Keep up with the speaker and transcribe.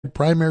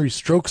primary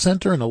stroke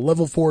center and a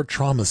level 4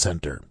 trauma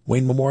center.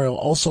 Wayne Memorial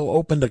also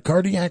opened a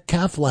cardiac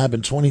cath lab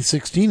in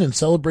 2016 and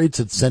celebrates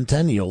its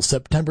centennial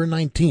September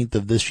 19th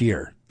of this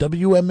year.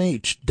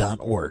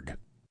 WMH.org.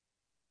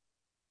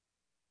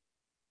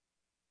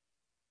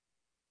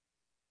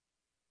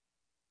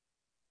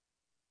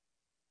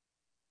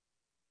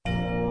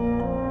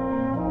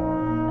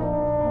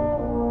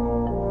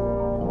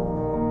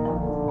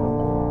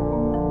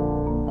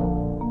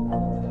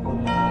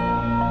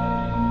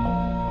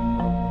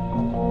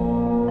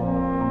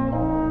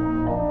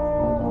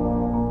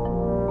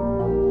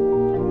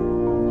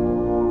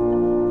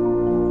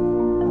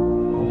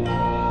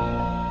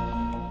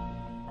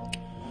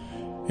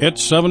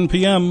 It's 7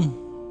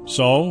 p.m.,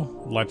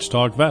 so let's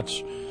talk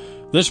vets.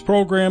 This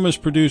program is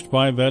produced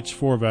by Vets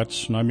for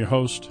Vets, and I'm your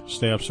host,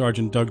 Staff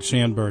Sergeant Doug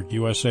Sandberg,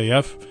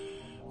 USAF,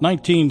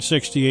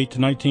 1968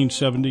 to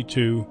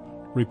 1972,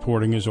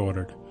 reporting as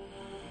ordered.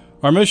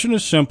 Our mission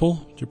is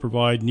simple, to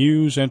provide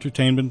news,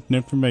 entertainment, and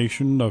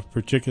information of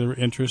particular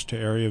interest to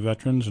area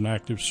veterans and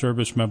active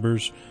service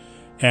members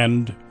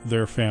and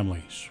their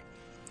families.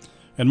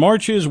 And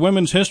March is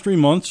Women's History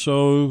Month,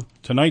 so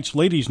tonight's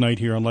Ladies' Night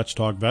here on Let's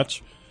Talk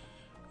Vets.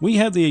 We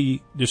had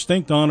the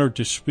distinct honor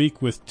to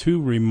speak with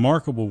two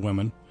remarkable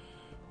women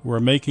who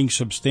are making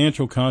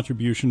substantial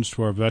contributions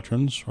to our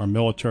veterans, our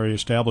military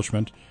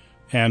establishment,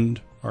 and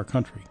our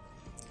country.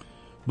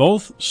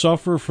 Both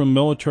suffer from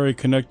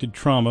military-connected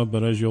trauma,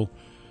 but as you'll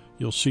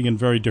see in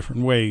very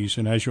different ways,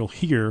 and as you'll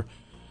hear,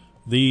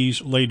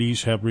 these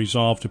ladies have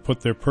resolved to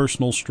put their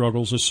personal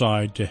struggles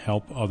aside to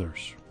help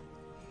others.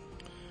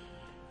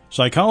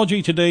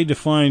 Psychology Today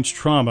defines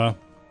trauma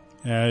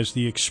as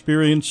the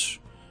experience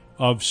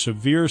of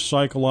severe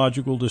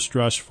psychological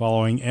distress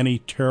following any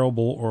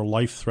terrible or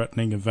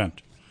life-threatening event.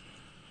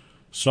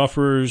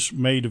 Sufferers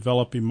may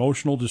develop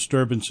emotional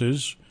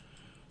disturbances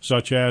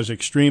such as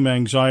extreme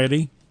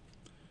anxiety,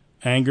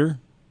 anger,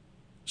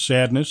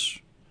 sadness,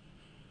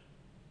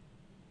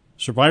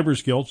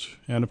 survivor's guilt,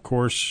 and of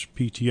course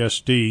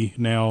PTSD,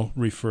 now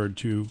referred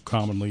to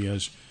commonly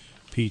as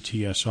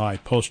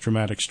PTSI,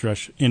 post-traumatic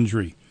stress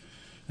injury.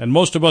 And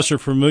most of us are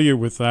familiar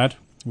with that.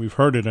 We've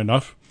heard it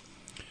enough.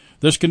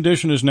 This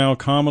condition is now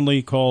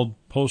commonly called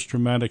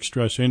post-traumatic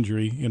stress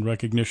injury in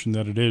recognition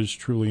that it is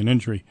truly an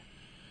injury.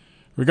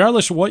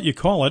 Regardless of what you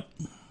call it,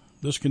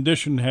 this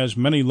condition has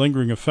many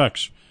lingering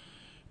effects.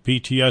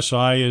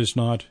 PTSI is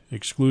not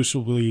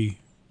exclusively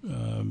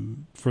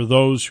for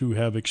those who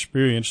have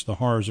experienced the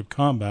horrors of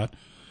combat.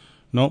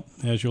 No,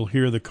 as you'll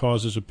hear, the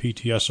causes of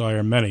PTSI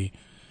are many,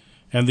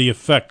 and the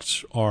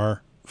effects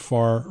are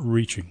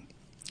far-reaching.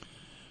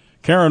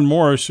 Karen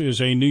Morris is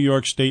a New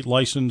York State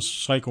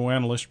licensed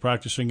psychoanalyst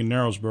practicing in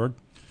Narrowsburg.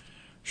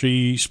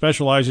 She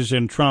specializes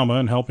in trauma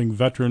and helping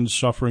veterans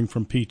suffering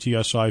from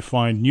PTSI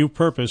find new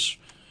purpose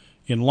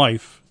in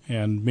life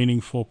and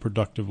meaningful,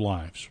 productive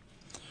lives.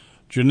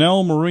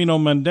 Janelle Marino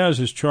Mendez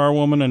is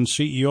chairwoman and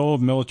CEO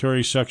of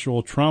Military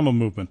Sexual Trauma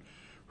Movement.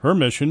 Her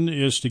mission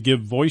is to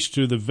give voice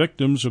to the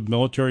victims of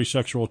military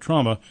sexual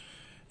trauma,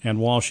 and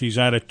while she's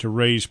at it, to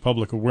raise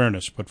public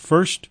awareness. But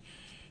first,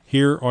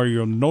 here are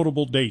your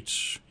notable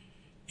dates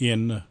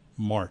in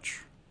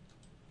March.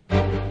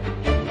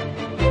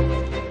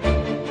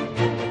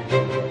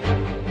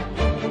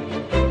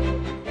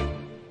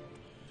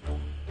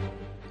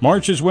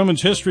 March is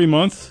Women's History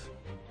Month.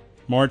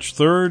 March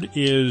 3rd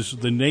is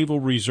the Naval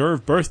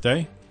Reserve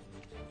birthday.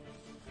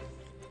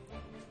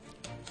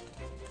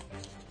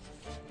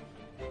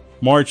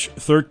 March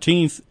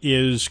 13th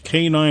is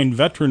Canine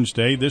Veterans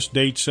Day. This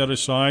date set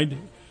aside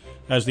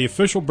as the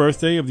official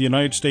birthday of the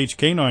United States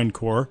Canine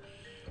Corps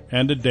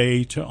and a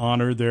day to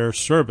honor their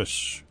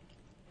service.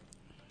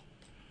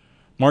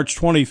 March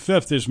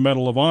 25th is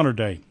Medal of Honor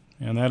Day,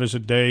 and that is a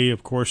day,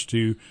 of course,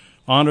 to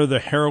honor the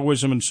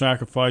heroism and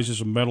sacrifices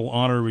of Medal of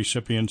Honor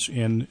recipients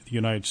in the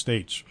United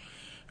States.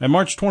 And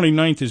March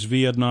 29th is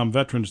Vietnam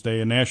Veterans Day,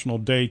 a national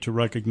day to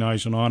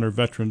recognize and honor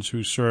veterans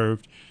who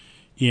served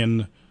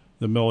in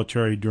the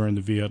military during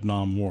the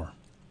Vietnam War.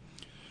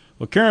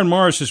 Well, Karen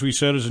Morris, as we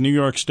said, is a New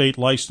York State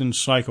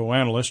licensed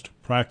psychoanalyst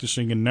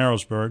practicing in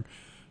Narrowsburg,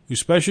 who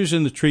specializes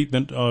in the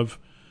treatment of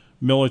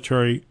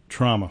military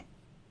trauma.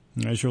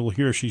 And as you'll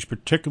hear, she's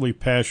particularly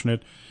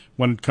passionate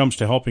when it comes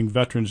to helping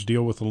veterans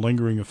deal with the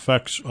lingering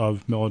effects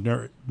of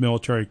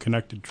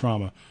military-connected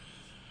trauma.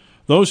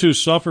 Those who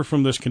suffer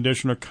from this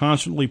condition are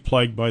constantly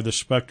plagued by the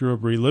specter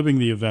of reliving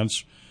the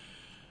events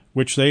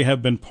which they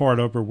have been part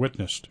of or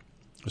witnessed.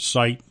 A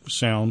sight,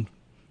 sound,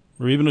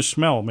 or even a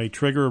smell may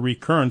trigger a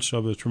recurrence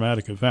of the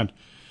traumatic event.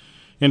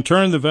 In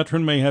turn, the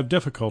veteran may have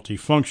difficulty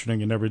functioning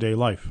in everyday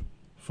life,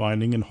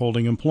 finding and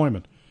holding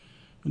employment,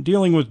 and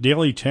dealing with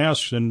daily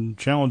tasks and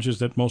challenges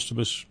that most of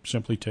us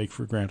simply take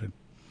for granted.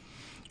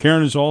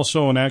 Karen is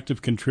also an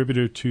active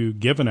contributor to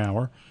Give an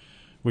Hour,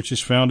 which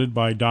is founded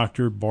by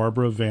Dr.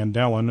 Barbara Van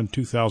Dalen in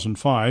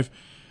 2005,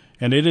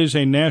 and it is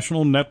a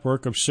national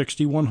network of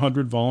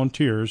 6,100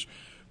 volunteers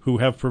who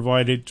have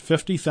provided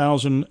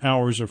 50,000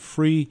 hours of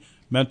free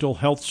mental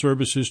health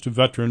services to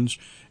veterans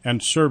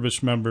and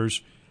service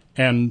members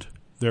and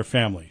their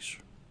families.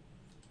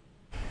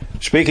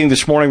 Speaking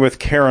this morning with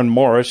Karen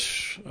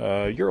Morris,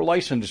 you're a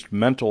licensed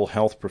mental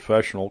health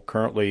professional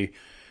currently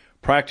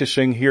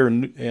practicing here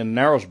in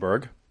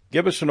Narrowsburg.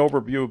 Give us an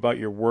overview about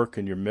your work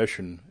and your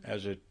mission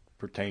as it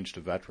pertains to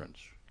veterans.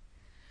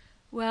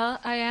 Well,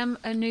 I am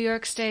a New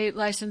York State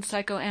licensed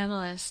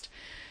psychoanalyst,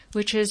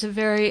 which is a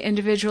very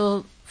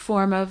individual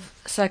form of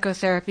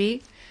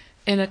psychotherapy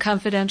in a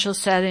confidential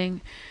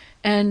setting.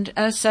 And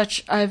as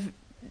such, I've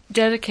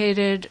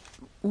dedicated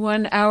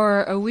 1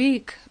 hour a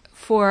week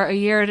for a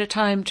year at a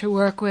time to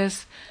work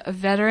with a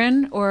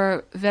veteran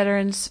or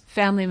veterans'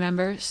 family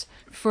members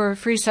for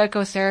free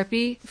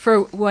psychotherapy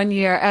for 1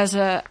 year as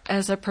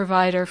a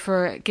provider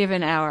for a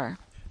given hour.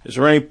 Is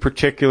there any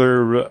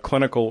particular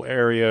clinical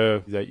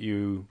area that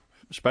you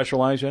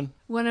specialize in?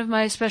 One of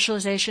my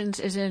specializations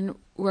is in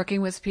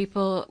working with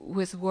people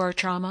with war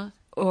trauma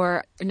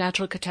or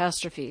natural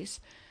catastrophes.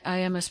 I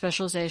am a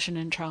specialization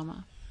in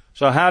trauma.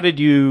 So how did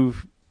you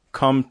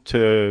come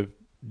to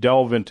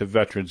delve into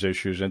veterans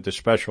issues and to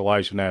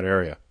specialize in that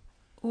area?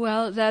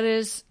 Well, that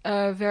is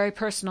a very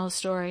personal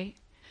story.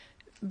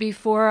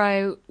 Before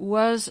I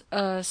was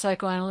a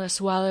psychoanalyst,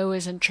 while I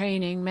was in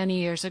training many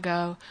years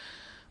ago,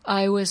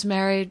 I was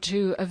married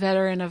to a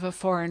veteran of a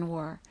foreign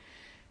war.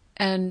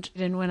 And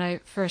then when I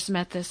first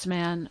met this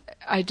man,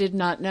 I did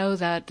not know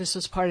that this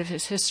was part of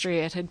his history.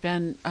 It had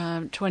been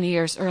 20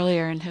 years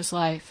earlier in his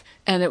life,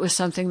 and it was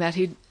something that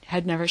he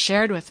had never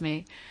shared with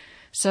me.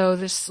 So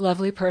this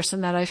lovely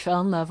person that I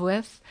fell in love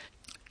with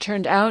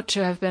turned out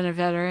to have been a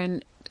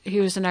veteran. He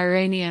was an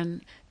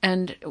Iranian,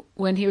 and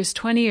when he was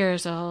 20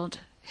 years old,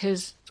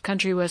 his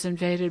country was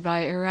invaded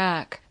by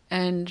Iraq.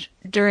 And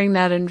during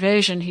that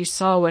invasion, he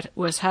saw what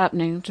was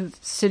happening.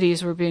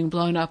 Cities were being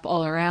blown up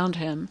all around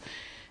him.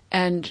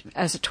 And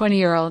as a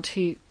 20-year-old,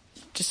 he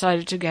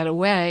decided to get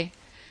away,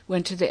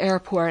 went to the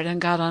airport and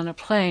got on a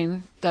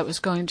plane that was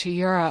going to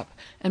Europe.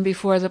 And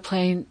before the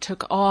plane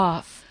took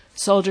off,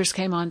 soldiers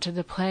came onto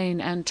the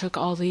plane and took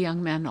all the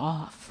young men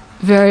off.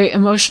 Very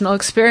emotional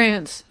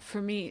experience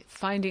for me,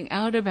 finding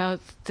out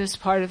about this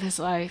part of his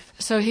life.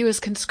 So he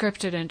was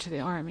conscripted into the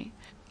army.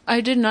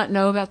 I did not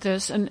know about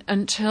this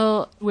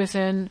until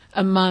within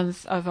a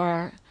month of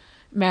our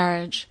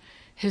marriage,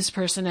 his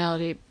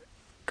personality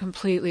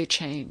completely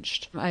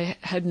changed. I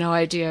had no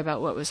idea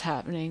about what was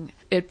happening.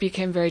 It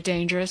became very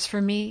dangerous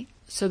for me.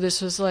 So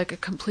this was like a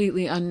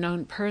completely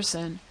unknown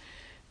person.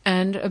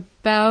 And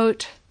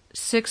about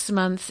 6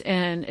 months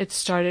in, it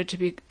started to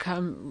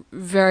become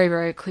very,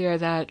 very clear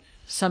that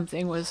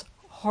something was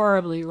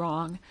horribly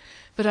wrong.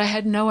 But I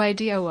had no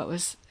idea what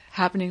was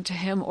happening to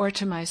him or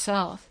to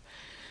myself.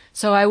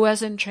 So I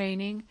was in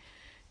training,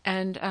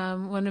 and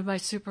one of my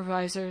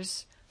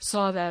supervisors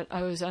saw that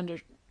I was under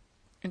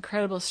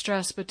incredible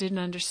stress but didn't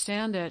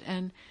understand it.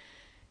 And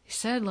he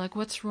said, like,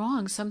 what's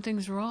wrong?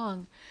 Something's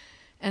wrong.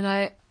 And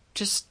I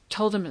just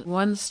told him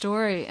one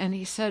story, and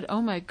he said,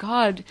 oh, my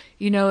God,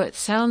 it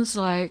sounds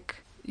like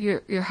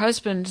your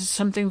husband is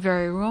something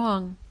very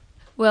wrong.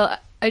 Well,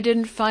 I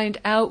didn't find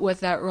out what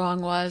that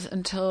wrong was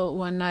until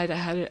one night I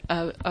had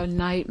a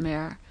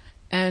nightmare.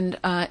 And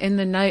in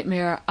the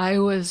nightmare, I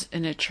was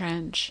in a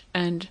trench,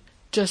 and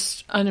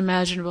just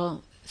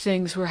unimaginable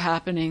things were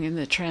happening in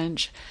the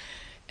trench.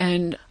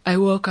 And I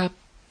woke up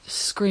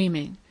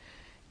screaming,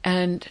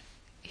 and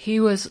he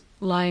was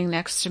lying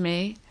next to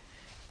me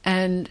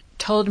and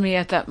told me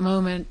at that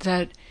moment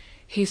that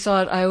he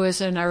thought I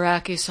was an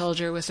Iraqi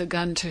soldier with a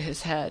gun to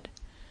his head.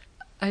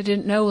 I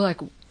didn't know,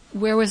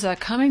 where was that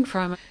coming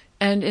from?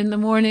 And in the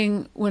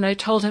morning, when I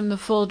told him the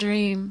full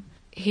dream,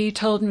 he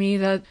told me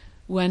that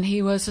when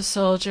he was a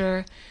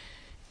soldier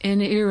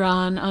in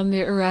Iran on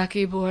the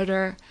Iraqi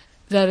border,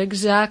 that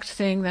exact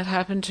thing that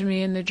happened to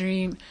me in the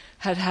dream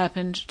had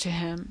happened to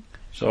him.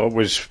 So it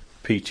was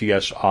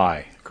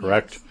PTSI,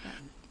 correct? Yes.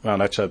 Well,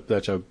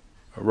 that's a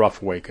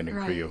rough awakening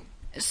Right. for you.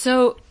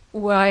 So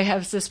why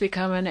has this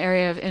become an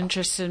area of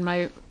interest in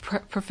my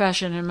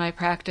profession and my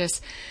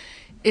practice?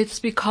 It's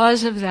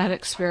because of that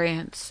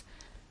experience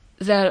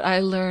that I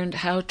learned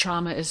how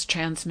trauma is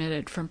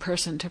transmitted from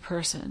person to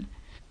person.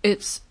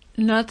 It's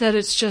not that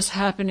it's just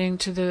happening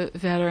to the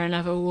veteran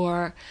of a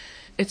war.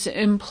 It's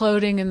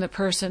imploding in the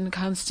person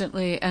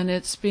constantly, and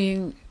it's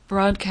being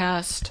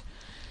broadcast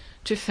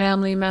to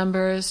family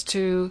members,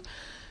 to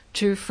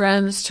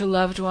friends, to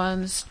loved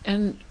ones,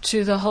 and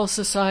to the whole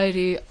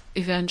society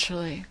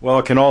eventually. Well,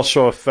 it can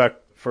also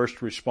affect first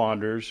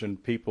responders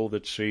and people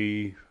that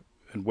see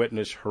and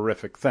witness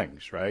horrific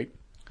things, right?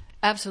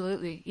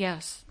 Absolutely,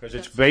 yes. Because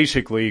it's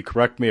basically,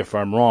 correct me if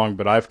I'm wrong,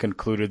 but I've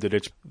concluded that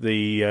it's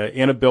the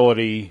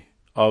inability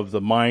of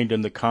the mind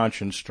and the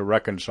conscience to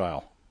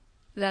reconcile.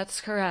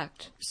 That's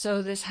correct.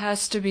 So this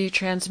has to be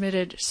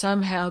transmitted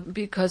somehow,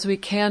 because we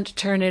can't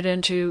turn it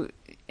into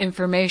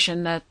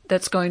information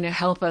that's going to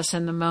help us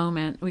in the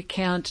moment. We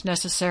can't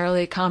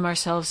necessarily calm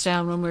ourselves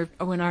down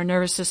when our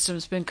nervous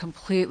system's been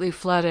completely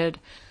flooded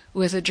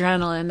with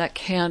adrenaline that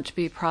can't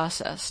be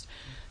processed.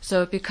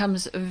 So it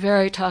becomes a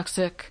very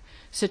toxic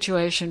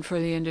situation for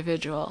the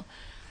individual.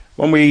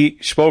 When we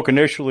spoke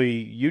initially,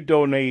 you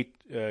donate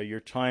your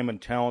time and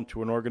talent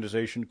to an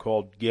organization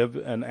called Give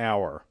an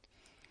Hour.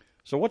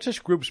 So what's this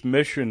group's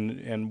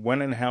mission, and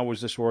when and how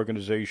was this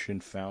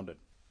organization founded?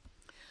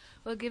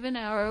 Well, Given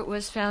Hour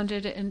was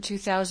founded in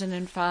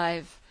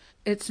 2005.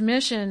 Its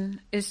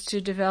mission is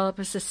to develop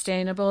a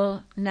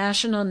sustainable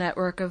national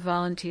network of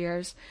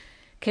volunteers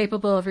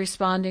capable of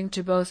responding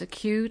to both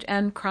acute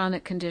and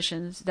chronic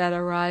conditions that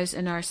arise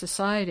in our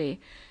society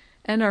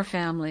and our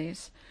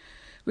families.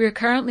 We are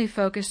currently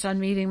focused on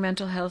meeting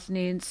mental health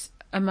needs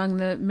among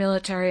the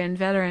military and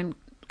veteran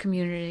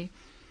community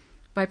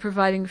by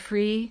providing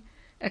free,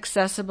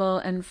 accessible,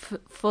 and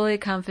fully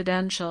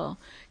confidential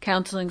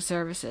counseling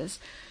services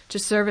to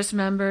service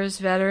members,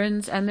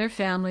 veterans, and their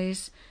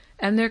families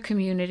and their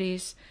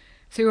communities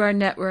through our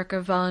network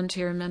of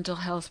volunteer mental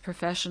health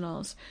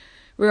professionals.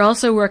 We're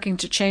also working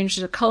to change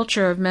the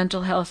culture of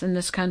mental health in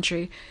this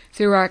country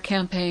through our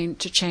campaign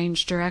to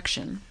change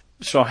direction.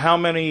 So how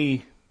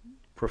many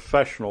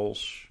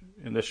professionals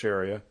in this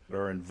area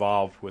are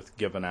involved with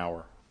Given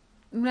Hour?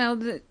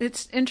 Well,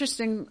 it's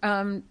interesting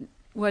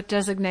what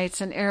designates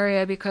an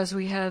area, because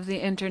we have the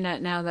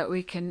internet now that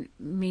we can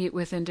meet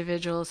with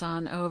individuals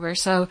on over.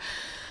 So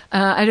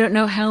I don't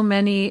know how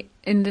many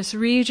in this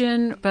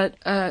region, but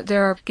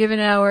there are Given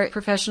Hour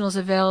professionals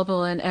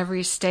available in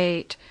every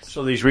state.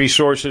 So these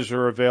resources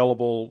are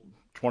available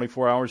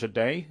 24 hours a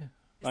day?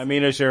 I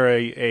mean, is there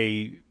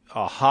a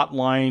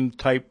hotline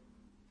type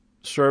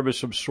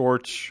service of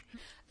sorts?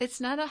 It's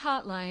not a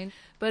hotline,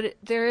 but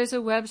there is a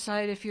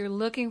website if you're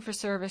looking for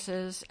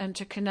services and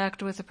to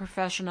connect with a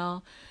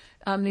professional.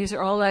 These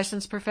are all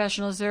licensed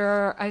professionals. There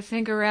are, I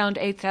think, around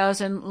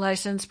 8,000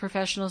 licensed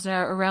professionals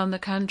now around the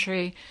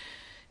country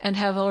and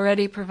have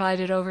already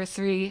provided over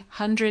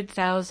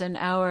 300,000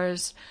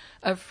 hours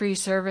of free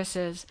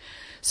services.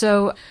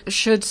 So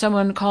should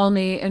someone call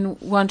me and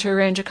want to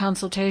arrange a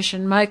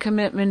consultation, my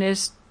commitment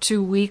is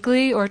to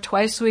weekly or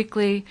twice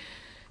weekly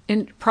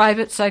in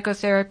private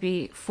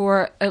psychotherapy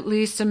for at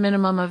least a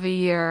minimum of a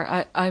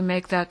year. I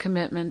make that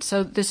commitment.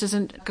 So this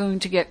isn't going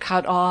to get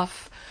cut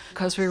off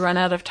because we run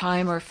out of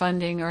time or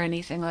funding or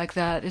anything like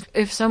that.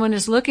 If someone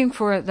is looking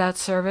for that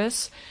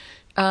service,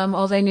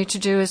 all they need to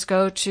do is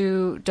go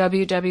to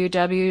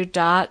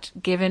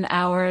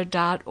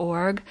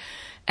www.givenhour.org,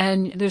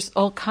 and there's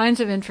all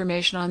kinds of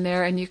information on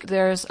there, and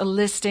there's a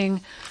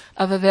listing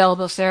of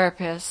available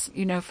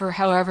therapists, for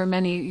however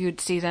many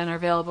you'd see then are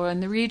available in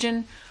the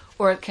region,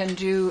 or it can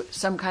do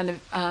some kind of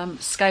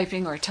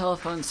Skyping or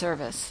telephone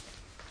service.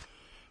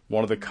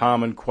 One of the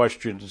common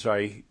questions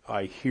I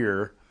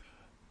hear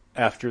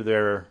after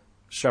they're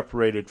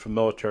separated from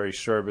military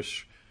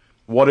service,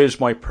 what is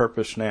my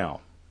purpose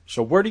now?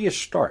 So where do you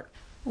start?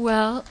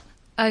 Well,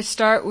 I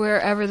start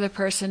wherever the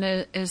person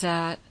is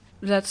at.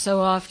 That's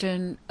so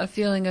often a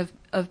feeling of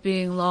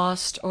being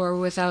lost or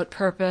without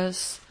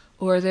purpose,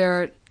 or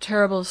there are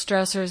terrible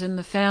stressors in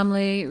the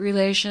family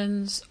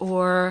relations,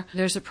 or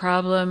there's a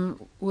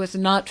problem with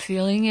not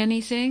feeling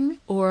anything,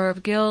 or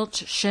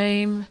guilt,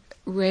 shame,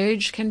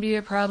 rage can be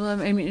a problem.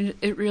 I mean,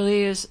 it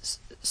really is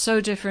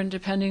so different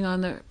depending on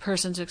the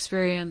person's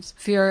experience.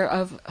 Fear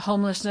of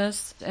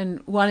homelessness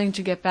and wanting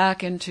to get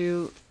back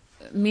into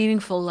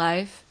meaningful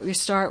life. We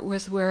start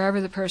with wherever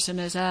the person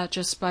is at,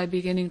 just by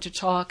beginning to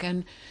talk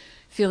and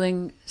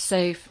feeling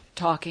safe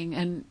talking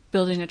and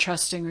building a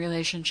trusting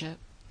relationship.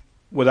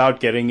 Without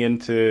getting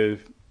into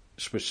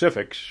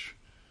specifics,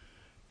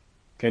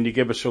 can you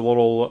give us a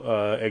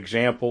little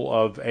example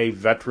of a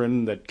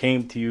veteran that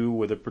came to you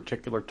with a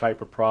particular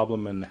type of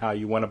problem and how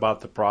you went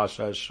about the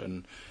process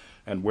and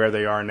where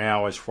they are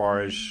now as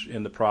far as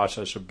in the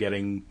process of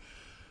getting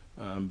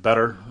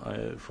better,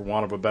 for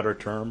want of a better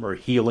term, or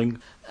healing?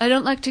 I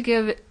don't like to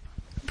give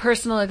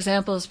personal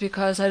examples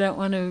because I don't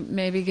want to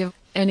maybe give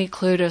any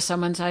clue to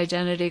someone's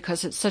identity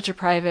because it's such a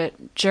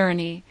private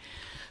journey.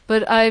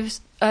 But I've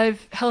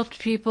helped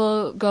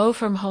people go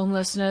from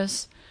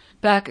homelessness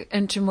back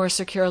into more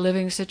secure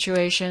living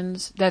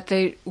situations that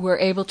they were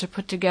able to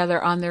put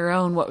together on their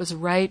own what was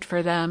right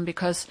for them,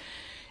 because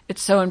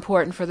it's so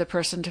important for the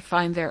person to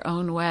find their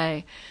own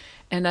way.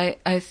 And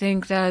I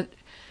think that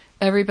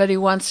everybody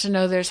wants to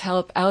know there's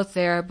help out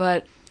there,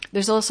 but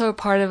there's also a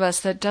part of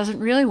us that doesn't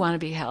really want to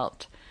be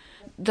helped.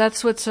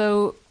 That's what's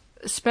so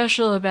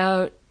special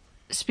about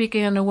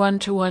speaking on a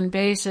one-to-one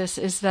basis,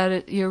 is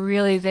that you're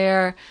really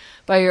there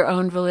by your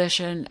own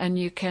volition, and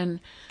you can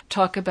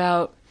talk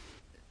about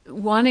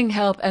wanting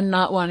help and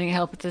not wanting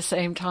help at the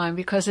same time,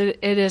 because it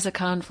is a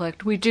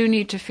conflict. We do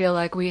need to feel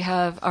like we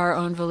have our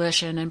own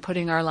volition and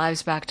putting our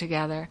lives back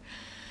together,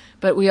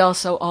 but we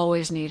also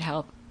always need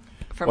help.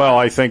 Well,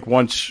 I think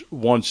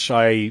once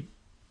I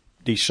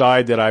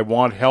decide that I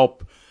want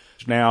help,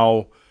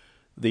 now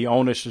the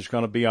onus is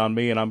going to be on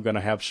me, and I'm going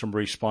to have some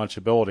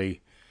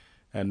responsibility,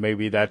 and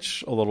maybe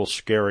that's a little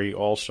scary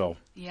also.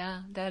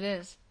 Yeah, that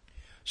is.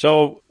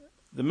 So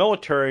the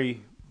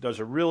military does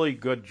a really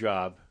good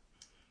job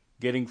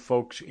getting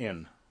folks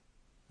in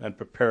and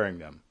preparing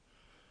them.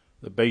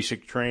 The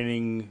basic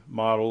training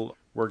model,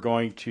 we're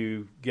going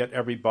to get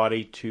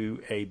everybody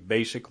to a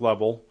basic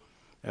level,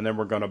 and then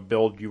we're going to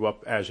build you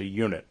up as a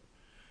unit.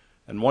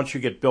 And once you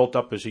get built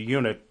up as a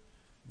unit,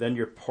 then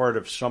you're part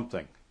of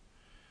something.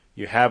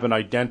 You have an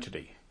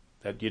identity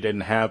that you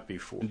didn't have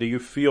before. Do you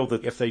feel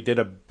that if they did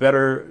a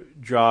better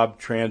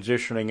job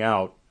transitioning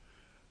out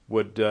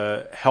would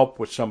help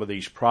with some of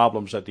these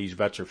problems that these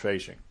vets are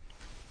facing?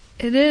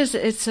 It is.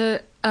 It's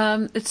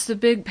the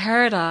big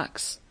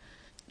paradox,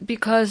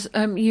 because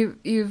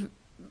you've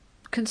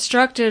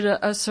constructed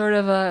a sort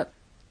of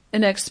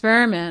an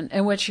experiment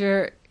in which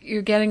you're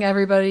getting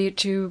everybody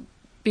to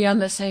be on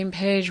the same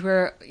page,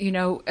 where,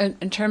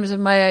 in terms of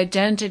my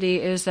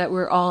identity is that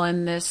we're all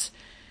in this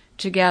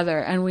together,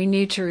 and we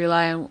need to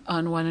rely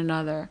on one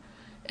another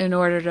in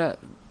order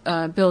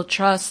to build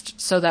trust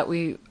so that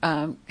we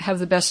have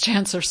the best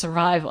chance of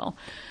survival.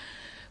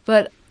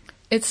 But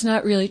it's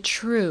not really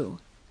true.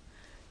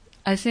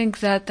 I think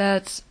that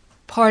that's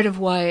part of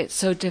why it's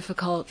so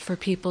difficult for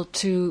people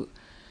to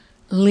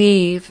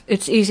leave.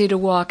 It's easy to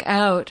walk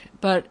out,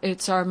 but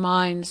it's our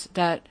minds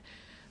that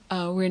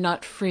we're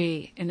not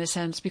free, in a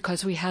sense,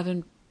 because we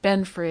haven't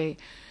been free.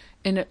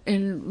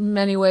 In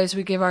many ways,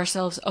 we give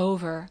ourselves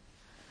over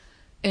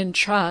in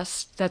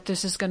trust that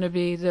this is going to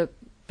be the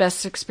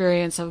best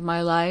experience of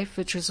my life,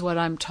 which is what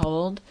I'm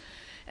told.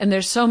 And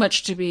there's so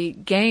much to be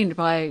gained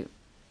by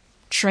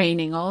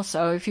training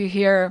also. If you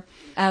hear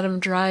Adam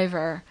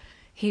Driver,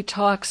 he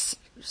talks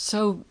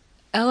so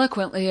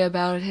eloquently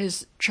about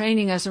his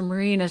training as a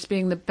Marine as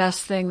being the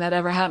best thing that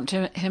ever happened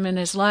to him in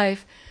his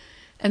life.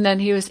 And then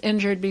he was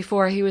injured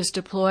before he was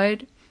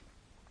deployed,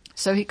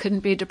 so he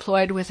couldn't be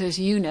deployed with his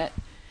unit.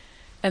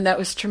 And that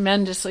was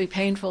tremendously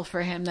painful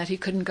for him, that he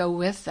couldn't go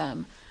with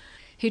them.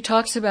 He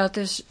talks about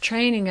this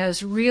training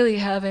as really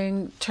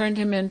having turned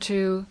him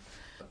into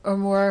a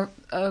more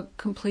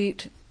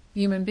complete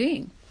human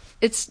being.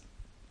 It's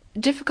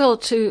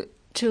difficult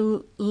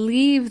to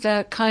leave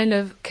that kind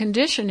of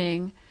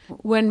conditioning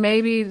when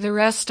maybe the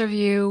rest of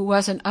you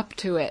wasn't up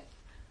to it.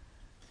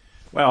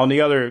 Well, and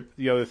the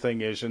other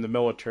thing is, in the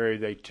military,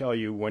 they tell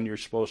you when you're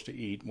supposed to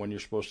eat, when you're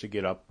supposed to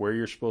get up, where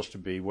you're supposed to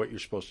be, what you're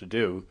supposed to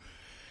do.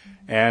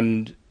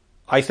 And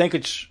I think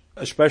it's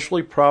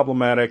especially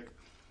problematic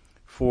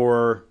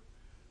for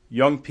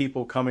young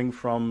people coming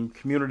from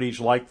communities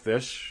like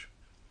this,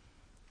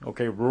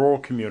 rural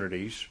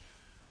communities,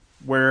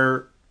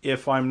 where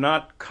if I'm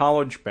not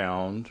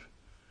college-bound,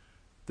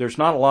 there's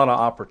not a lot of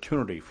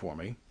opportunity for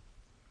me.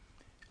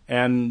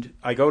 And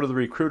I go to the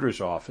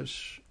recruiter's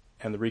office,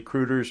 and the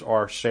recruiters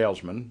are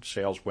salesmen,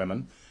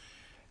 saleswomen,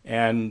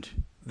 and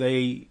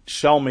they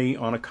sell me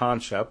on a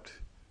concept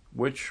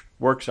which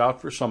works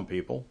out for some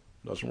people,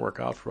 doesn't work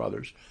out for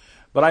others.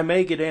 But I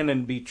may get in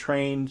and be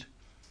trained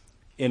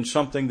in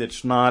something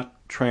that's not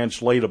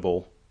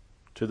translatable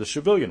to the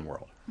civilian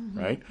world,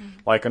 right? Mm-hmm.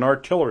 Like an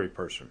artillery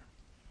person,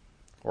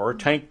 or a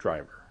tank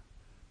driver,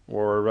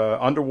 or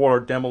underwater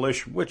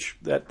demolition, which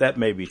that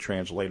may be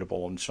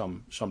translatable in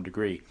some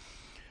degree.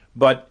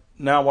 But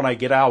now when I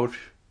get out,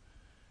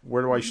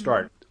 where do I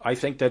start? I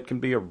think that can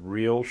be a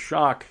real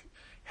shock,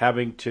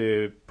 having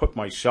to put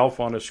myself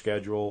on a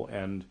schedule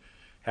and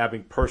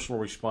having personal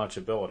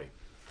responsibility.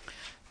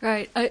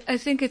 Right. I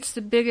think it's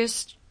the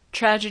biggest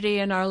tragedy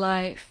in our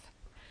life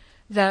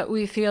that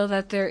we feel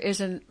that there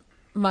isn't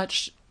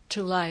much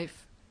to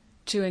life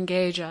to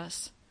engage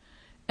us.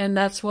 And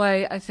that's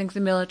why I think the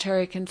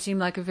military can seem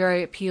like a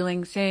very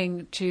appealing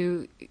thing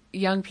to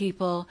young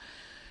people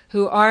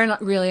who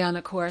aren't really on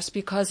a course,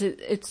 because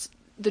it's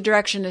the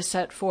direction is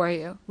set for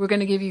you. We're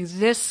going to give you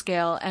this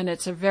skill, and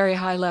it's a very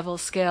high-level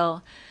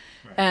skill.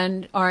 Right.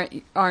 And aren't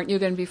you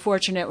going to be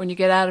fortunate when you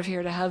get out of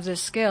here to have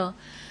this skill?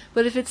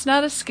 But if it's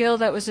not a skill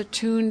that was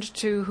attuned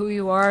to who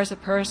you are as a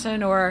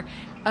person, or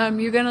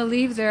you're going to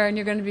leave there and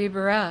you're going to be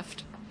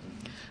bereft.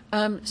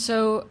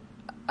 So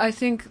I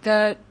think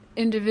that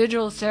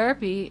individual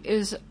therapy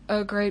is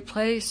a great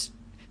place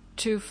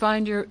to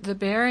find the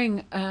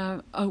bearing.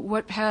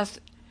 What path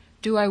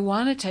do I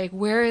want to take?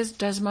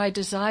 Does my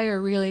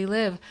desire really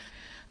live?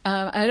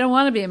 I don't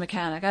want to be a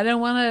mechanic. I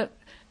don't want to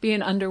be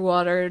an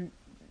underwater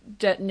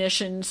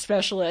detonation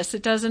specialist.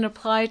 It doesn't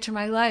apply to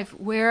my life.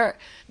 Where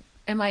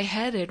am I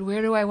headed?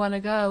 Where do I want to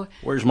go?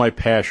 Where's my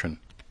passion?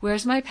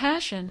 Where's my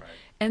passion? Right.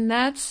 And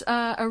that's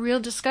a real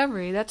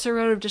discovery. That's a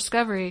road of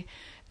discovery.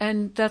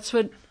 And that's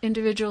what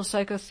individual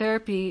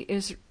psychotherapy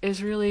is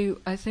really,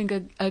 I think,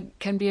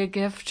 can be a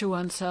gift to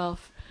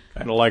oneself.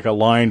 Kind of like a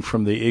line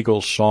from the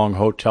Eagles song,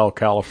 Hotel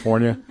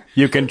California.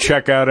 You can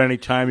check out any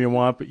time you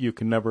want, but you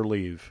can never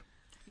leave.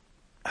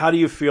 How do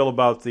you feel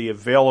about the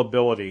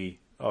availability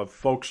of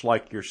folks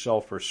like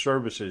yourself, or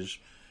services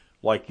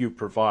like you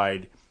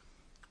provide,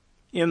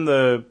 in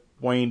the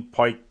Wayne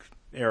Pike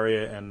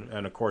area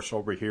and of course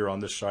over here on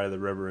this side of the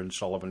river in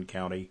Sullivan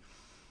County?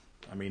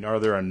 I mean, are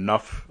there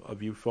enough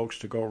of you folks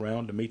to go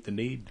around to meet the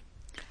need?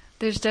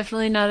 There's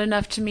definitely not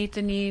enough to meet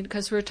the need,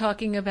 because we're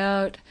talking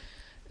about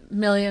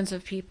millions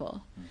of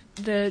people.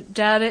 The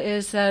data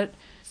is that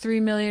 3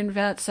 million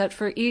vets, that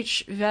for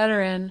each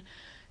veteran,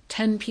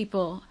 10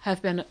 people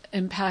have been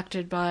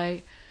impacted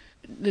by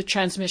the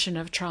transmission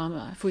of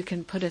trauma, if we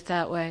can put it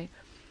that way.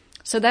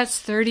 So that's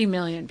 30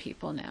 million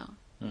people now.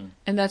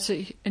 And that's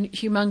a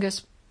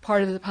humongous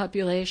part of the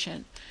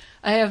population.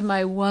 I have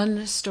my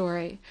one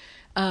story.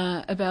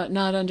 about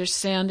not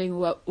understanding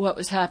what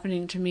was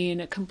happening to me,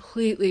 and it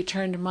completely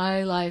turned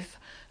my life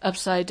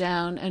upside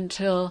down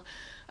until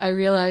I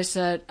realized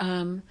that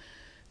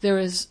there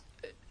was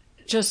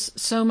just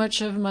so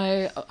much of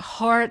my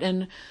heart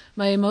and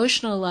my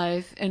emotional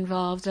life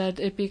involved that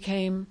it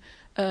became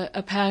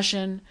a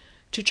passion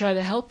to try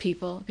to help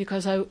people,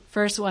 because I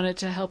first wanted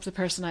to help the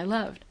person I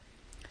loved.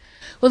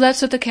 Well,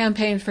 that's what the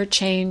Campaign for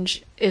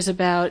Change is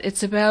about.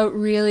 It's about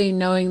really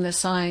knowing the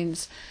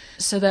signs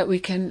so that we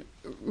can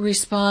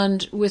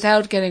respond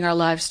without getting our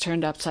lives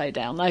turned upside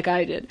down like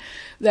I did,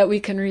 that we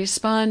can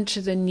respond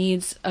to the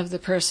needs of the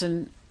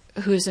person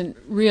who's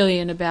really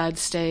in a bad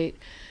state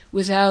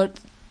without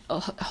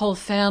whole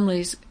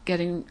families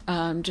getting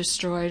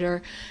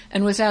destroyed,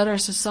 and without our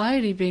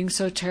society being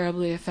so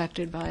terribly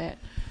affected by it.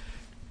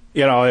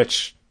 You know,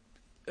 it's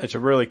a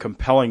really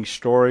compelling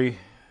story.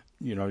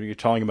 You know, you're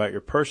telling about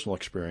your personal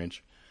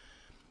experience.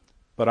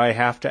 But I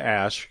have to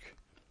ask,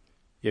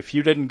 if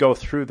you didn't go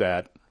through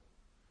that,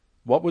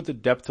 what would the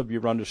depth of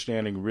your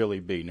understanding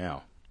really be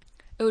now?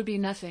 It would be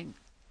nothing.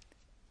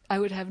 I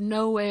would have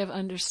no way of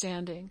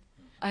understanding.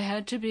 I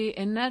had to be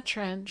in that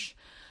trench.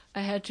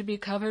 I had to be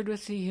covered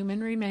with the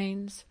human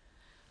remains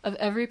of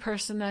every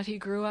person that he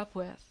grew up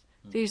with.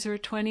 These were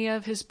 20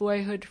 of his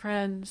boyhood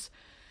friends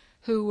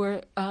who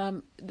were,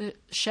 the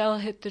shell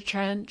hit the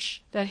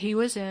trench that he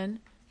was in.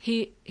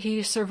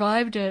 He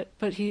survived it,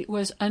 but he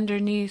was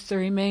underneath the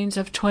remains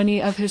of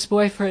 20 of his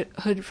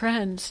boyhood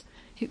friends.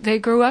 They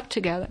grew up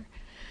together.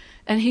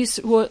 And he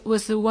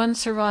was the one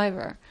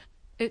survivor.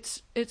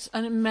 It's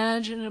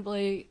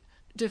unimaginably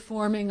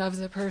deforming of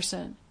the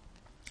person.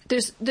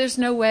 There's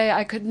no way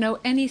I could know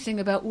anything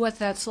about what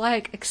that's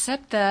like,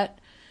 except that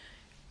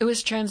it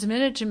was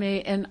transmitted to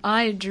me and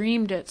I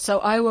dreamed it. So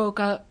I woke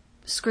up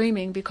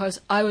screaming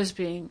because I was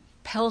being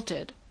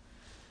pelted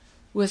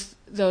with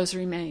those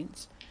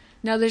remains.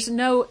 Now there's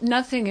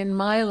nothing in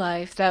my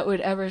life that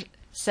would ever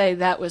say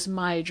that was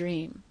my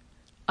dream.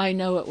 I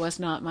know it was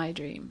not my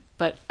dream,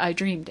 but I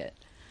dreamed it.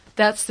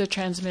 That's the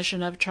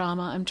transmission of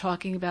trauma I'm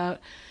talking about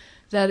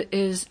that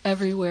is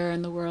everywhere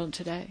in the world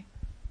today.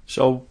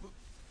 So,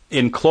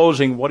 in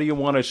closing, what do you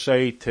want to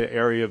say to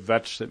area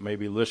vets that may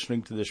be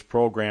listening to this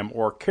program,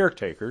 or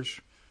caretakers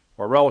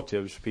or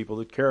relatives, people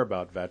that care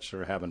about vets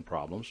that are having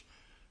problems?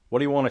 What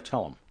do you want to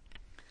tell them?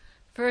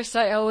 First,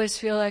 I always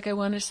feel like I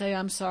want to say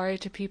I'm sorry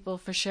to people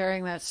for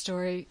sharing that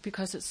story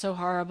because it's so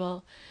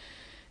horrible.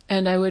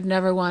 And I would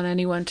never want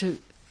anyone to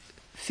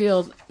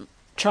feel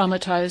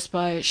traumatized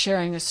by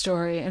sharing a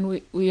story.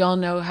 And we all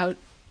know how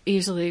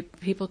easily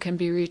people can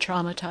be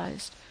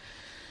re-traumatized.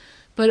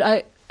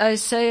 But I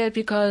say it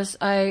because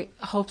I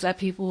hope that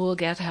people will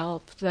get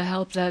help, the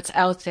help that's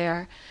out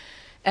there.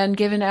 And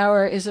Given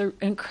Hour is an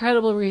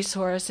incredible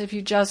resource. If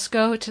you just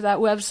go to that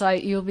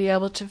website, you'll be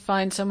able to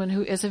find someone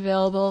who is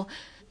available,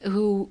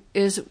 who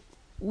is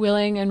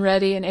willing and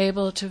ready and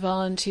able to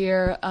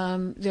volunteer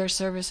their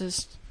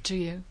services to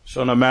you.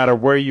 So no matter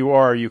where you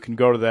are, you can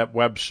go to that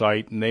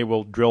website and they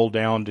will drill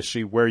down to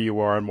see where you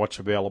are and what's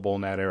available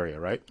in that area,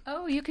 right?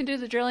 Oh, you can do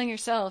the drilling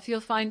yourself.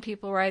 You'll find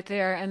people right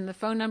there, and the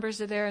phone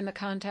numbers are there and the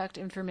contact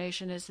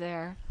information is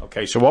there.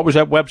 Okay, so what was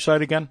that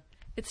website again?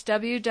 It's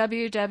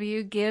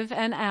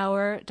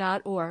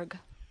www.giveanhour.org.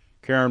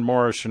 Karen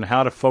Morrison,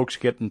 how do folks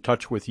get in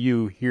touch with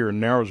you here in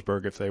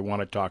Narrowsburg if they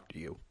want to talk to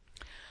you?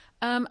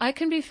 I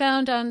can be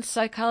found on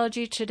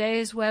Psychology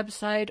Today's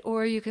website,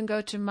 or you can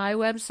go to my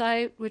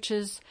website, which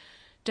is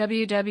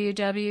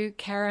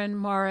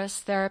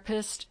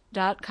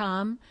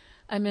www.karenmorristherapist.com.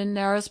 I'm in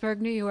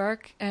Narrowsburg, New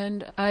York,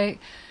 and I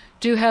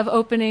do have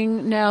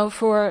opening now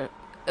for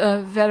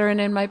a veteran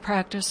in my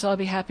practice, so I'll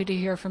be happy to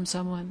hear from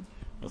someone.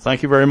 Well,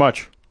 thank you very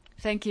much.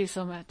 Thank you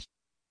so much.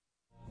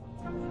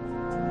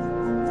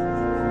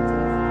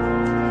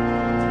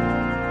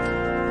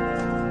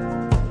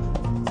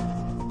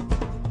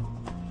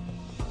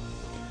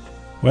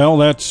 Well,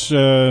 that's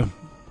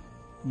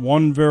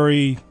one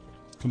very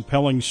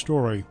compelling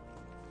story.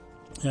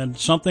 And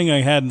something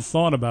I hadn't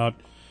thought about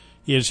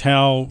is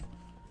how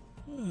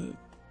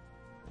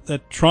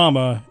that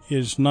trauma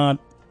is not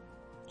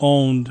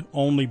owned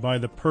only by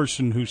the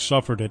person who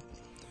suffered it.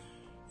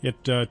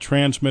 It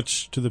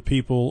transmits to the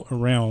people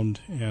around,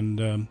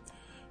 and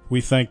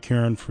we thank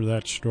Karen for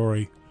that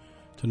story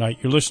tonight.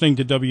 You're listening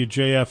to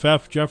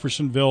WJFF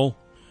Jeffersonville,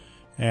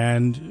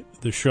 and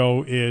the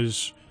show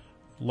is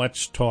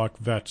Let's Talk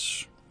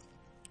Vets.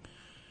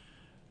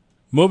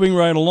 Moving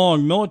right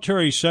along,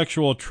 military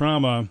sexual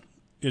trauma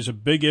is a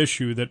big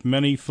issue that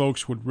many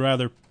folks would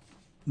rather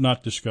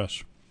not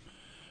discuss.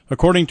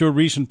 According to a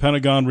recent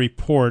Pentagon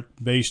report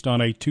based on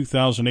a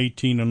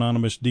 2018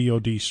 anonymous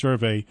DoD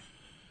survey,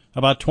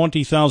 about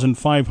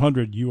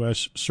 20,500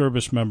 U.S.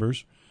 service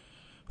members,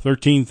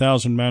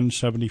 13,000 men,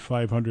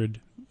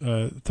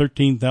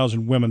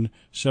 13,000 women,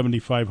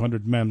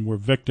 7,500 men were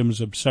victims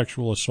of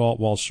sexual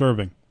assault while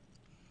serving.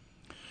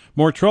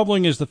 More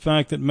troubling is the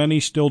fact that many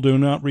still do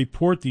not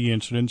report the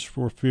incidents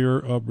for fear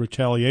of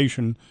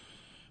retaliation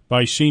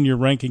by senior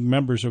ranking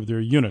members of their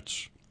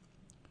units.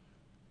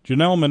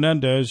 Janelle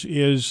Menendez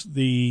is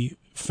the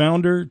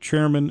founder,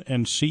 chairman,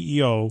 and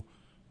CEO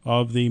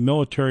of the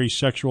Military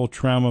Sexual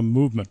Trauma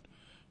Movement,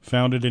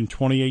 founded in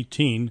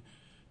 2018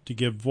 to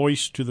give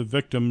voice to the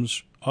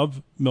victims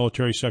of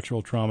military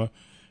sexual trauma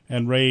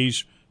and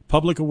raise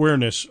public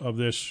awareness of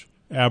this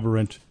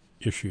aberrant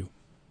issue.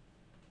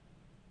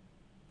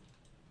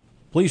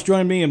 Please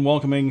join me in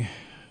welcoming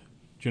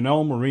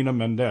Janelle Marina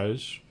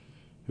Mendez,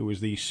 who is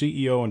the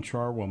CEO and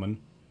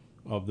chairwoman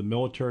of the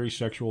Military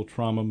Sexual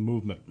Trauma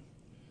Movement.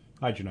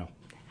 Hi, Janelle.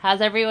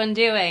 How's everyone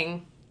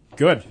doing?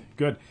 Good,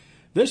 good.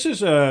 This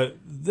is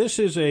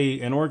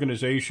an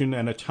organization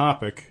and a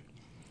topic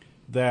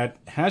that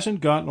hasn't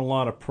gotten a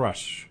lot of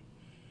press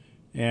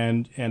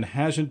and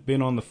hasn't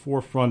been on the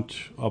forefront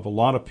of a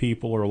lot of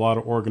people or a lot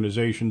of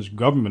organizations,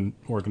 government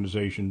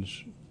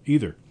organizations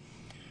either.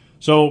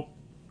 So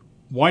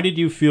why did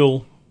you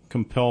feel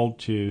compelled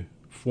to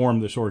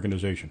form this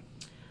organization?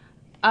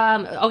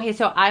 Okay,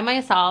 so I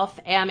myself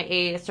am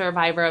a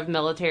survivor of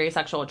military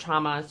sexual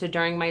trauma. So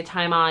during my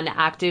time on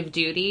active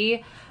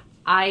duty,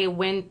 I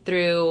went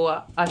through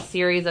a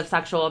series of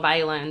sexual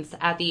violence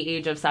at the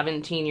age of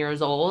 17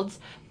 years old.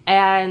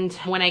 And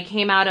when I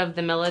came out of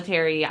the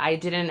military, I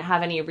didn't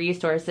have any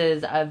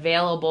resources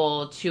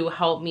available to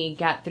help me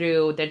get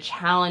through the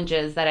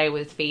challenges that I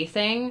was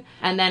facing.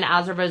 And then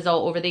as a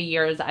result, over the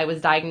years, I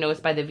was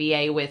diagnosed by the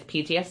VA with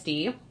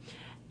PTSD.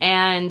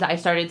 And I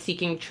started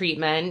seeking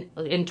treatment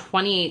in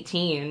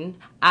 2018.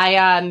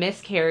 I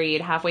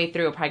miscarried halfway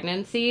through a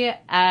pregnancy.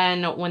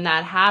 And when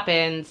that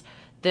happened,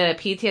 the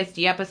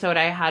PTSD episode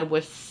I had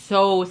was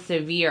so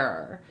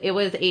severe. It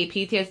was a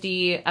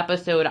PTSD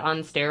episode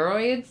on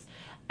steroids.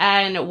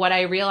 And what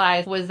I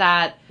realized was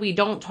that we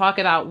don't talk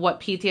about what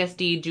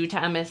PTSD due to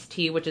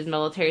MST, which is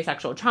military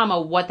sexual trauma,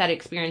 what that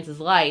experience is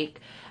like,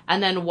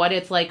 and then what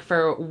it's like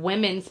for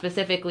women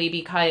specifically,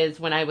 because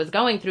when I was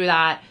going through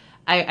that,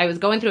 I was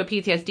going through a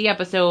PTSD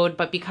episode,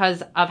 but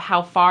because of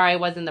how far I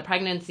was in the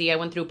pregnancy, I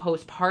went through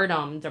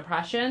postpartum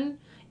depression.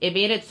 It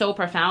made it so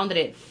profound that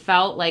it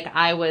felt like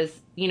I was,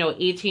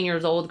 18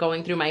 years old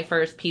going through my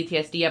first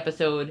PTSD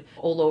episode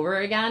all over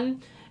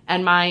again.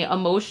 And my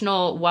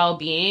emotional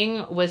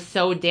well-being was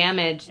so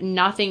damaged.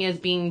 Nothing is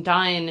being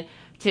done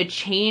to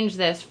change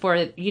this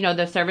for,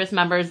 the service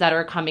members that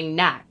are coming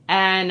next.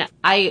 And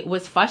I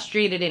was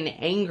frustrated and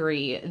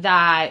angry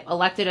that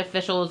elected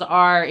officials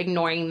are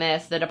ignoring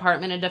this. The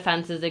Department of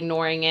Defense is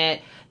ignoring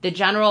it. The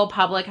general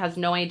public has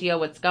no idea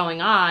what's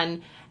going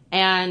on.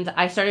 And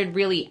I started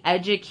really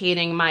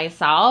educating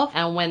myself.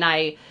 And when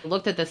I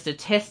looked at the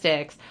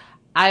statistics,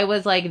 I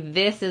was like,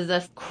 this is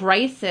a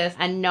crisis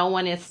and no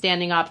one is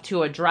standing up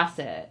to address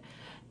it.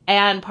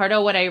 And part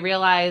of what I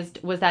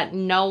realized was that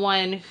no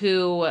one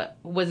who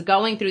was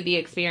going through the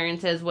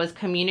experiences was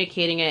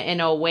communicating it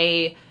in a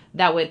way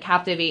that would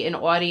captivate an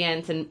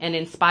audience and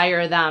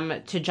inspire them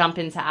to jump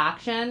into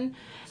action.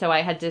 So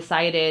I had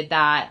decided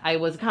that I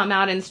was come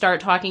out and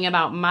start talking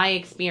about my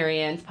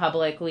experience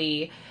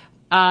publicly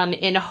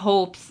in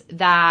hopes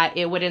that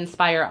it would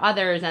inspire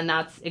others. And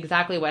that's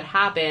exactly what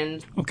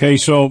happened. Okay,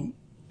 so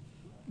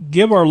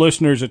give our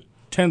listeners a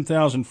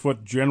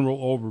 10,000-foot general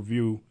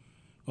overview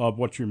of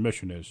what your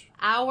mission is.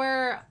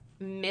 Our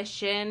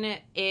mission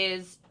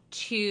is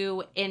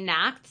to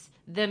enact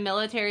the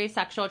Military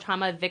Sexual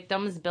Trauma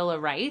Victims Bill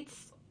of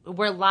Rights.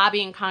 We're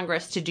lobbying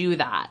Congress to do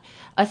that.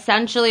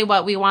 Essentially,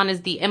 what we want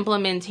is the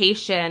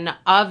implementation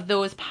of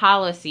those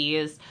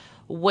policies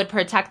would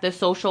protect the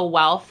social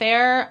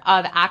welfare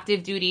of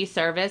active duty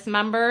service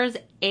members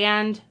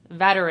and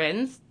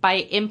veterans by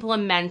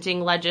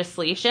implementing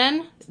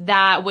legislation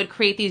that would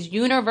create these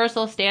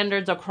universal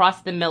standards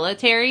across the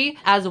military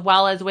as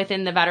well as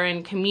within the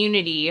veteran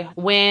community.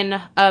 When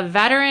a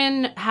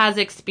veteran has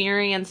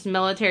experienced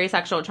military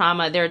sexual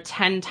trauma, they're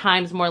 10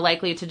 times more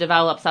likely to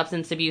develop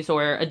substance abuse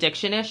or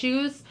addiction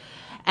issues.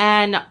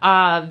 And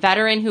a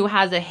veteran who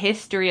has a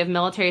history of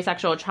military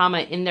sexual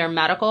trauma in their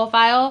medical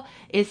file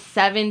is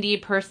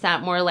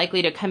 70% more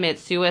likely to commit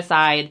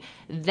suicide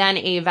than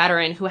a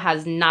veteran who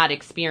has not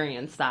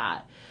experienced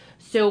that.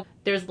 So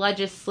there's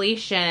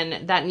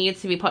legislation that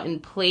needs to be put in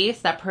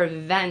place that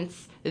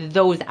prevents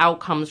those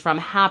outcomes from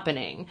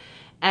happening.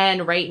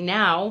 And right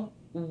now,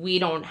 we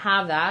don't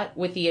have that,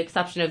 with the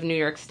exception of New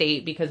York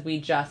State, because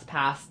we just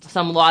passed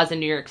some laws in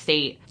New York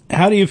State.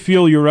 How do you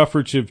feel your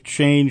efforts have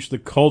changed the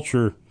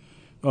culture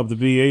of the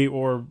VA,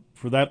 or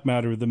for that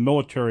matter, the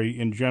military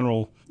in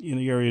general, in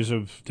the areas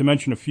of, to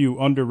mention a few,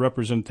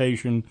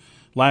 underrepresentation,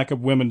 lack of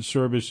women's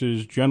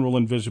services, general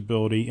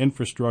invisibility,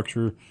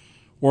 infrastructure,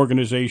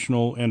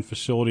 organizational and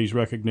facilities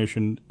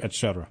recognition,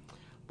 etc.?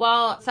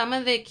 Well, some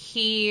of the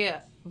key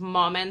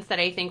moments that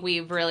I think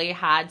we've really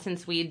had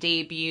since we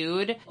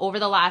debuted over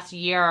the last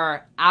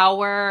year,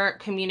 our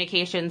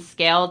communication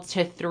scaled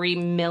to 3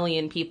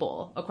 million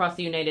people across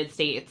the United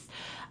States.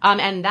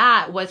 And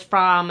that was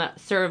from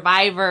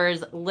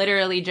survivors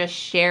literally just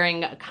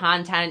sharing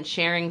content,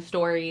 sharing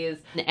stories,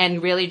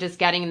 and really just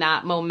getting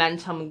that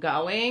momentum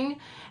going.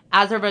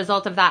 As a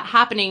result of that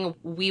happening,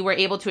 we were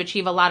able to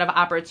achieve a lot of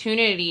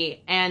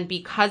opportunity. And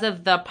because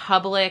of the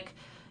public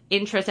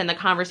interest in the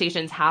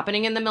conversations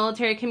happening in the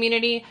military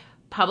community,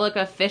 public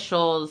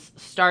officials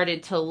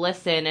started to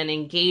listen and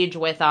engage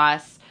with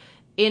us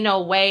in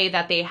a way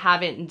that they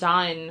haven't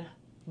done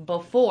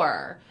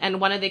before.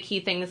 And one of the key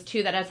things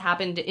too that has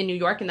happened in New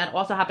York, and that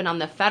also happened on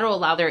the federal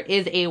level, there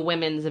is a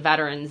Women's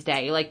Veterans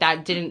Day. Like,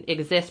 that didn't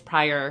exist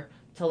prior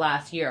to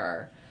last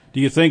year. Do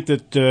you think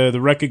that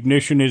the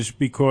recognition is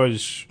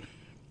because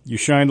you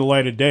shine the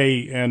light of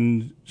day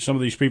and some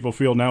of these people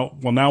feel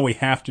now we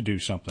have to do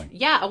something?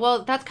 Yeah,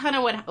 well, that's kind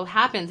of what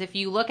happens. If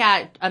you look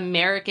at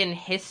American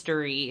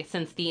history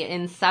since the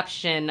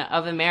inception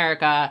of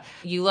America,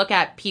 you look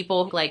at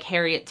people like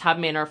Harriet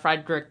Tubman or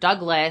Frederick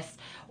Douglass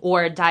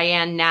or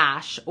Diane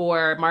Nash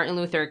or Martin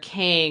Luther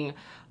King,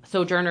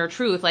 Sojourner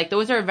Truth, like,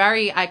 those are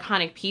very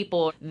iconic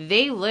people.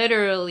 They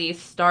literally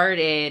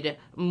started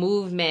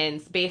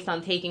movements based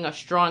on taking a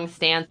strong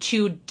stance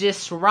to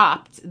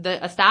disrupt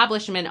the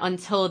establishment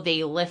until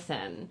they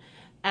listen.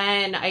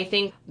 And I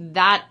think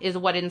that is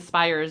what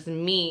inspires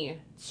me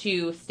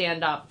to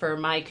stand up for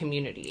my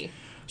community.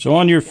 So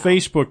on your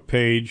Facebook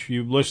page,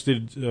 you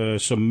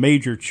listed some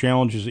major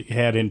challenges that you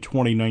had in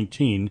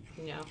 2019.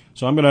 Yeah.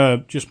 So I'm going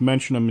to just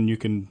mention them, and you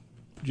can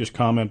just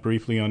comment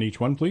briefly on each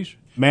one, please.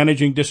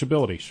 Managing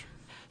disabilities.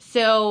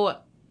 So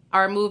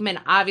our movement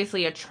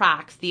obviously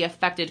attracts the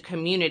affected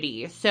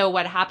community. So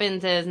what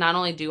happens is, not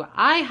only do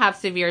I have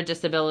severe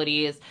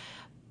disabilities,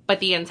 but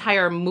the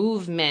entire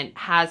movement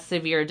has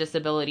severe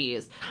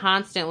disabilities,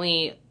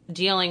 constantly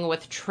dealing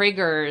with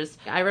triggers.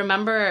 I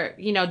remember,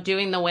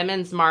 doing the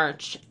Women's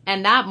March,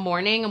 and that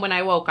morning when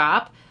I woke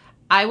up,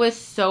 I was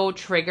so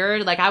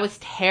triggered. Like, I was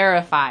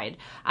terrified.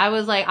 I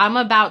was like, I'm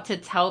about to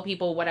tell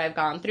people what I've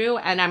gone through,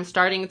 and I'm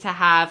starting to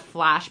have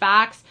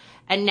flashbacks.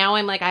 And now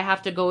I'm like, I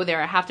have to go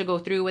there. I have to go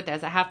through with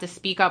this. I have to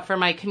speak up for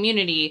my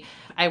community.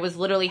 I was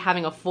literally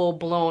having a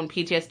full-blown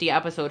PTSD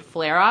episode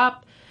flare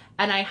up,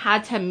 and I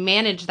had to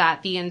manage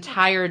that the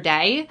entire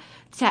day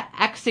to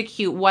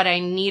execute what I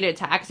needed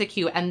to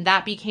execute. And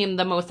that became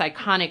the most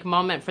iconic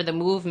moment for the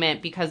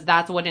movement, because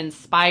that's what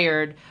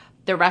inspired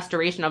the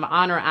Restoration of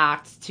Honor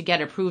Act to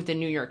get approved in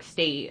New York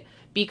State.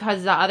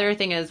 Because the other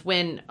thing is,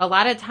 when a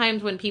lot of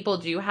times when people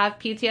do have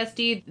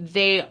PTSD,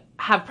 they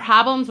have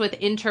problems with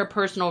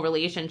interpersonal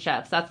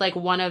relationships. That's like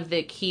one of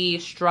the key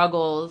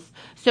struggles.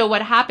 So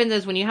what happens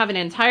is, when you have an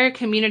entire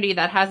community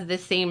that has the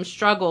same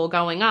struggle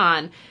going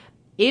on,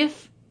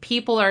 if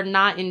people are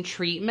not in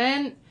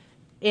treatment,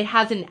 it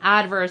has an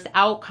adverse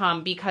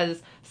outcome,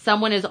 because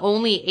someone is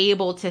only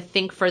able to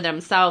think for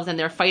themselves and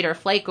their fight or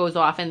flight goes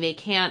off, and they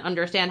can't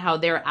understand how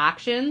their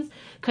actions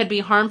could be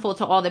harmful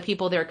to all the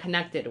people they're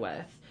connected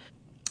with.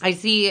 I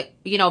see,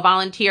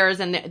 volunteers,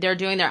 and they're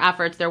doing their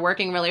efforts. They're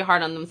working really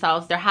hard on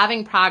themselves. They're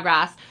having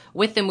progress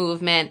with the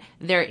movement.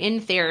 They're in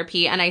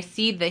therapy, and I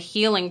see the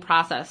healing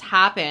process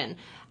happen.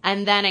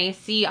 And then I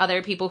see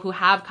other people who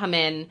have come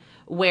in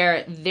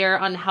where they're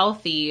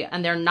unhealthy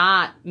and they're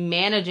not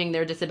managing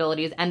their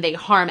disabilities, and they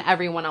harm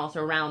everyone else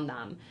around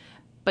them.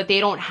 But they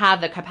don't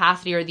have the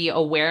capacity or the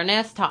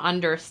awareness to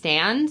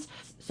understand.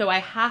 So I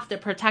have to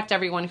protect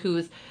everyone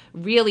who's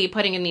really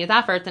putting in these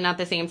efforts. And at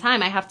the same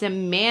time, I have to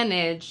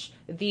manage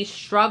these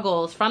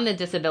struggles from the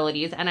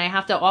disabilities. And I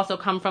have to also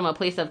come from a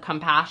place of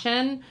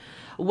compassion,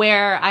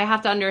 where I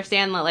have to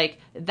understand that, like,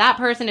 that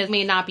person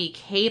may not be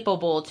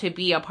capable to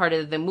be a part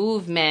of the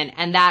movement.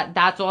 And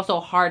that's also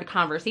hard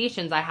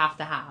conversations I have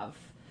to have.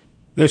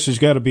 This has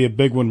got to be a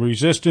big one.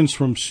 Resistance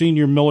from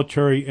senior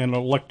military and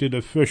elected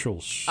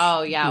officials.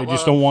 Oh, yeah. They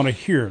just don't want to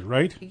hear it,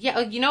 right? Yeah,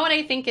 you know what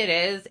I think it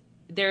is?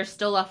 There's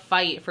still a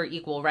fight for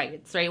equal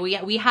rights, right?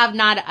 We have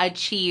not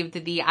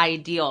achieved the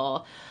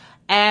ideal.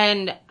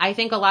 And I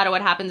think a lot of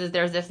what happens is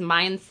there's this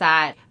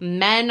mindset,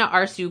 men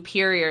are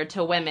superior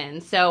to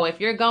women. So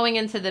if you're going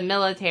into the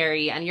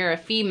military and you're a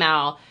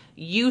female,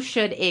 you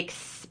should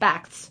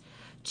expect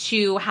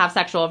to have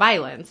sexual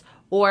violence.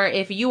 Or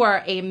if you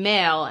are a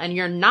male and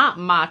you're not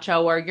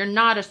macho, or you're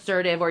not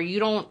assertive, or you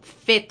don't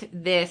fit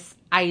this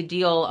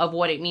ideal of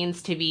what it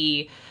means to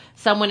be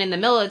someone in the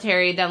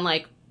military, then,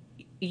 like,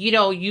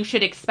 you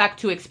should expect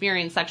to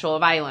experience sexual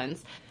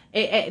violence.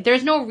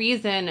 There's no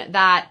reason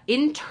that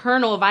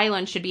internal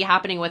violence should be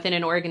happening within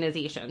an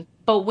organization.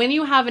 But when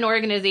you have an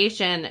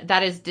organization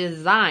that is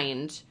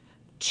designed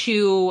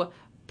to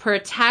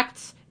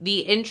protect the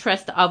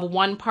interest of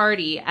one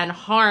party and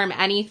harm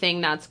anything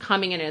that's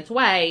coming in its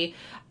way,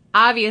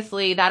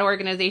 obviously that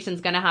organization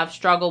is going to have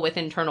struggle with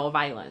internal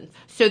violence.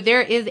 So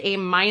there is a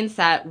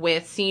mindset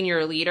with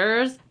senior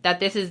leaders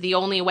that this is the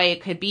only way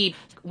it could be.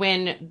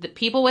 When the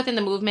people within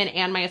the movement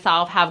and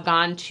myself have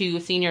gone to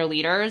senior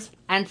leaders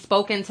and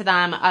spoken to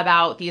them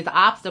about these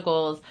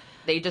obstacles,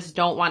 they just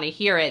don't want to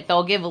hear it.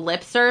 They'll give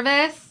lip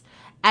service,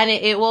 and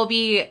it will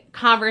be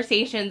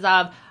conversations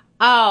of,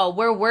 oh,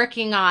 we're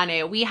working on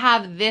it. We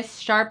have this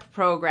SHARP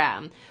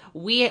program.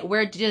 We're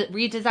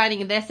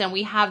redesigning this, and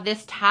we have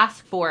this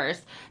task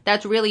force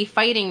that's really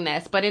fighting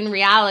this. But in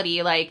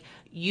reality, like,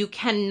 you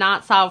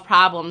cannot solve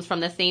problems from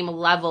the same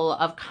level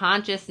of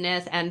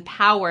consciousness and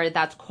power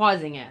that's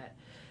causing it.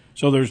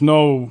 So there's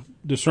no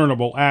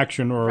discernible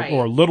action or Right.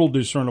 or little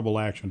discernible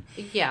action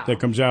Yeah. that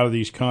comes out of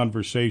these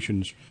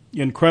conversations.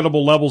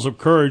 Incredible levels of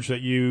courage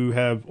that you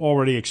have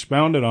already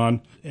expounded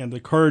on, and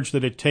the courage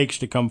that it takes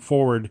to come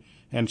forward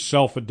and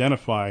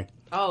self-identify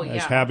Oh, as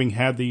yeah. having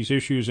had these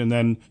issues, and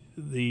then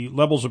the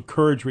levels of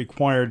courage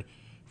required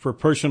for a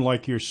person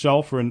like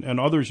yourself and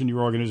others in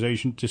your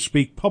organization to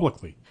speak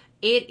publicly.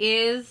 It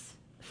is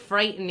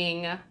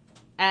frightening,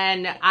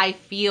 and I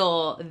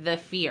feel the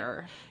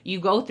fear. You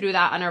go through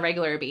that on a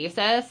regular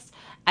basis,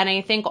 and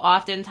I think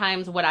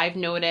oftentimes what I've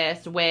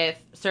noticed with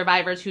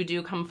survivors who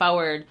do come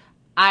forward,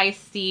 I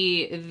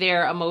see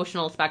their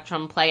emotional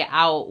spectrum play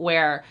out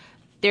where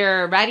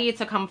they're ready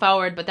to come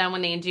forward, but then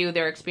when they do,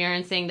 they're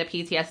experiencing the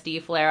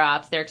PTSD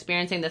flare-ups, they're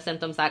experiencing the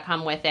symptoms that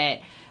come with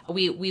it.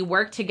 We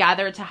work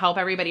together to help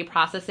everybody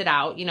process it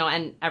out,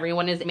 and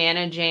everyone is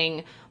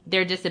managing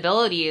their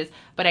disabilities,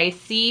 but I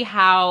see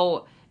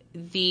how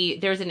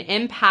there's an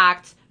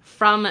impact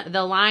from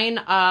the line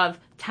of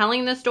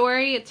telling the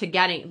story to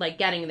getting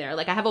there.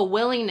 Like, I have a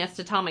willingness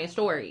to tell my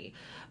story,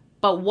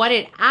 but what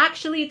it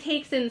actually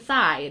takes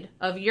inside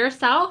of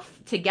yourself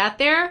to get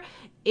there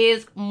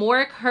is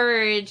more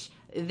courage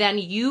than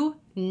you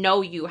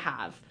know you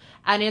have.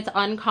 And it's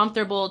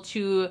uncomfortable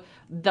to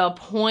the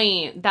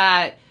point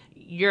that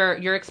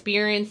you're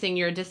experiencing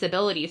your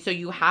disability. So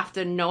you have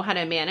to know how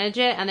to manage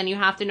it, and then you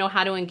have to know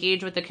how to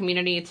engage with the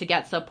community to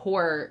get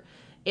support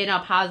in a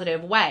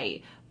positive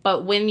way.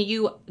 But when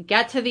you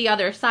get to the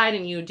other side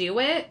and you do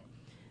it,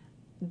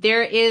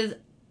 there is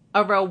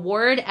a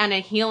reward and a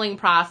healing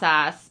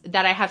process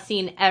that I have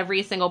seen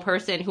every single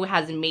person who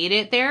has made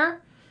it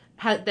there,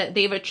 that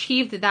they've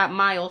achieved that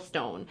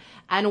milestone.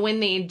 And when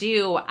they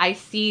do, I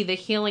see the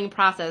healing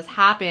process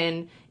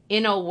happen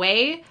in a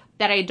way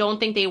that I don't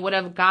think they would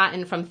have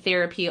gotten from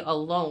therapy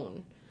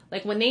alone.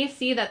 Like, when they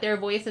see that their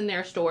voice and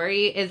their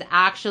story is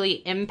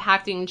actually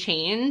impacting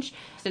change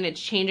and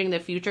it's changing the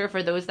future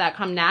for those that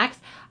come next,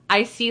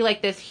 I see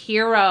like this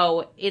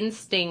hero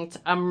instinct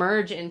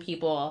emerge in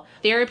people.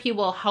 Therapy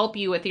will help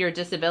you with your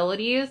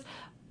disabilities,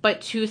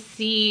 but to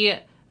see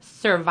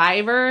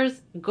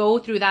survivors go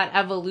through that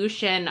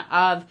evolution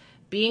of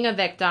being a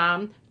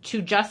victim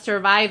to just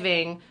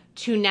surviving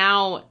to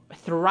now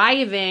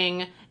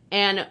thriving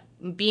and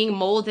being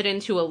molded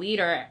into a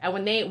leader. And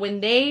when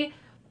they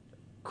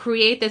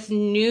create this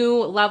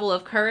new level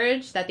of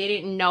courage that they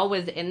didn't know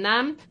was in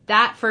them,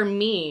 that for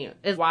me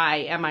is why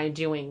am I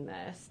doing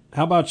this.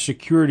 How about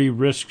security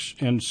risks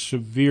and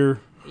severe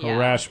Yeah.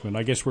 harassment?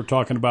 I guess we're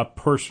talking about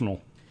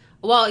personal.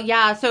 Well,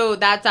 yeah, so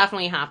that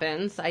definitely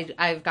happens.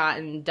 I've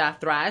gotten death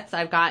threats.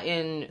 I've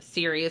gotten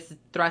serious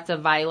threats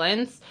of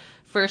violence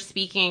for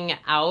speaking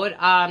out.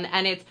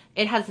 And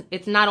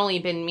it's not only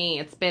been me,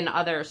 it's been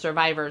other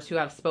survivors who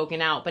have spoken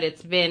out, but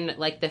it's been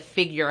like the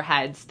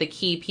figureheads, the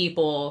key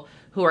people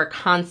who are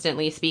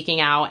constantly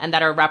speaking out and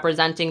that are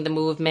representing the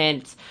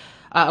movement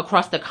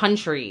across the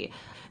country.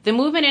 The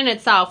movement in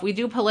itself, we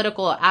do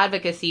political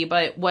advocacy,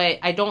 but what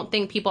I don't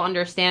think people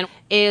understand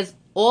is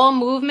all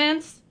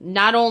movements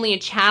not only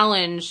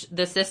challenge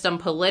the system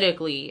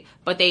politically,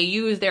 but they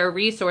use their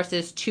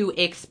resources to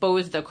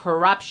expose the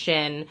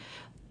corruption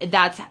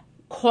that's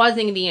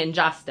causing the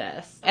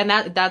injustice. And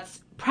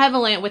that's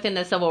prevalent within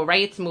the civil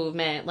rights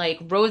movement. Like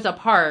Rosa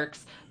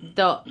Parks,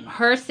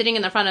 her sitting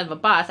in the front of a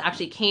bus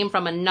actually came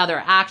from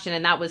another action,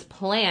 and that was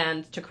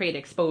planned to create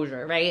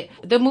exposure, right?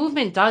 The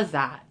movement does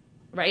that,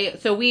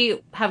 right? So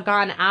we have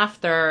gone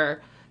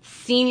after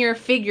senior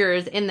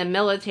figures in the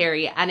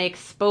military and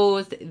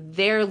exposed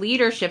their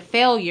leadership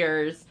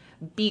failures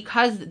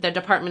because the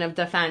Department of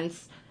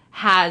Defense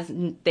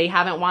they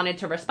haven't wanted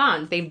to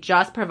respond. They've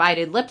just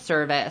provided lip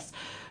service.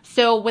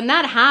 So when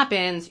that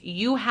happens,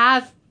 you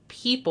have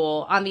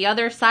people on the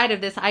other side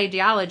of this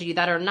ideology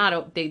that are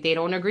not, they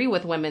don't agree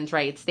with women's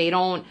rights. They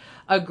don't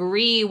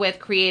agree with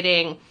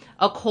creating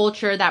a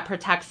culture that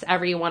protects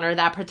everyone or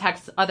that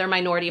protects other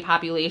minority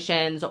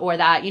populations or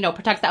that,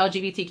 protects the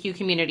LGBTQ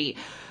community.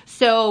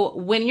 So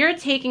when you're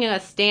taking a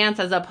stance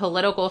as a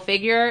political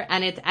figure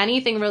and it's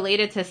anything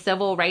related to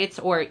civil rights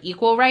or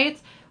equal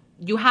rights,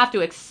 you have to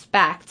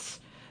expect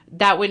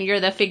that when you're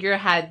the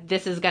figurehead,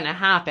 this is going to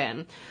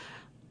happen.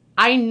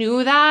 I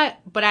knew that,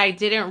 but I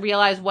didn't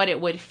realize what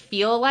it would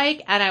feel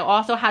like. And I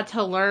also had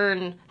to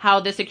learn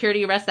how the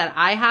security risks that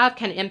I have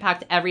can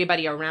impact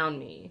everybody around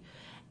me.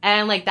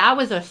 And that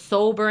was a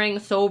sobering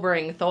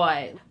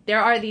thought.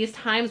 There are these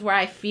times where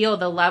I feel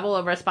the level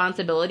of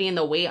responsibility and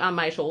the weight on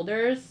my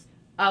shoulders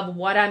of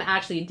what I'm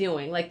actually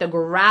doing, the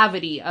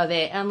gravity of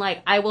it. And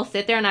I will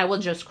sit there and I will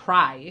just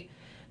cry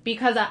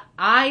because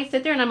I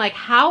sit there and I'm like,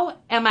 how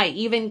am I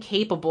even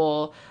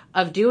capable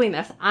of doing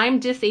this? I'm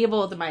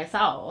disabled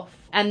myself.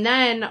 And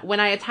then when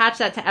I attach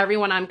that to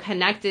everyone I'm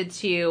connected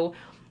to,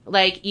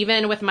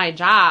 even with my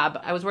job,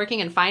 I was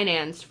working in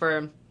finance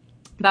for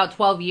about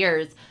 12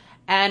 years.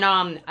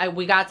 And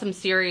we got some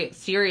serious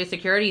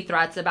security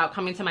threats about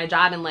coming to my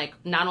job and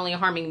not only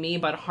harming me,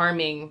 but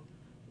harming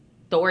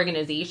the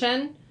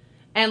organization.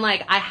 And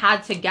I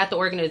had to get the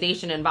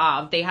organization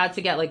involved. They had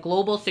to get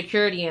global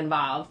security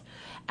involved.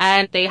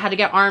 and they had to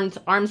get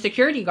armed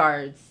security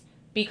guards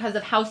because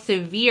of how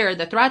severe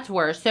the threats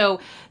were. So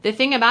the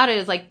thing about it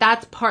is, like,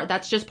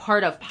 that's just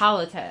part of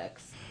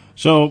politics.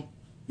 So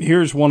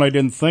here's one I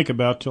didn't think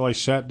about till I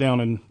sat down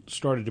and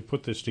started to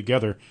put this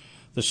together.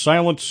 The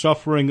silent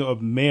suffering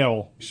of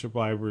male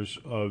survivors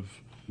of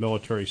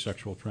military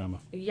sexual trauma.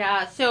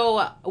 Yeah,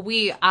 so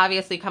we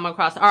obviously come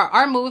across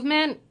our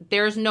movement.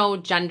 There's no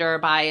gender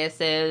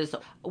biases.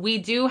 We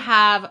do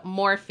have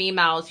more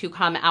females who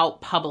come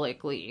out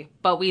publicly,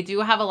 but we do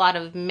have a lot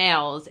of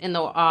males in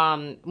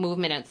the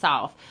movement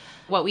itself.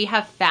 What we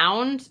have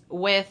found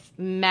with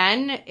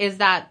men is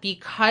that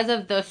because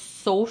of the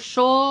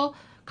social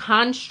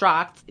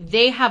construct,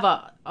 they have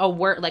a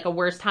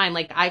worse time.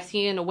 Like, I've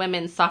seen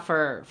women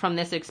suffer from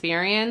this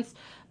experience.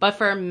 But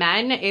for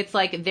men, it's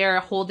like they're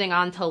holding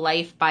on to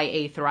life by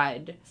a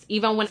thread.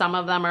 Even when some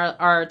of them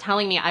are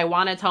telling me, I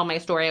want to tell my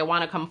story, I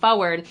want to come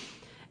forward.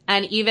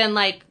 And even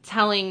like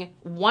telling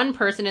one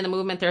person in the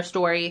movement their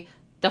story,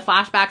 the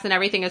flashbacks and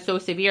everything is so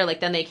severe,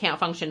 like then they can't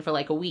function for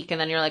like a week. And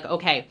then you're like,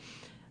 okay,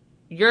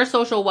 your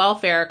social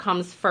welfare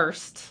comes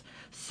first.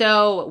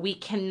 So we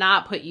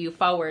cannot put you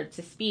forward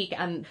to speak.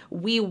 And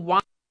we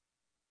want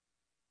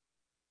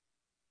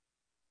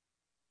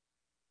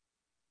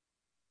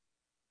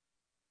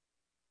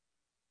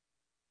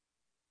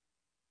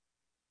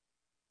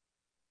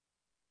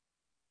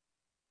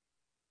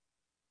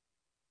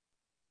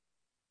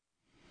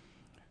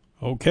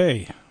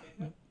Okay.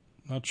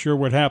 Not sure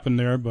what happened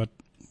there, but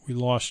we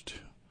lost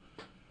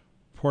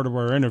part of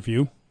our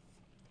interview.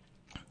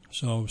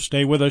 So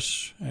stay with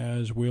us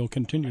as we'll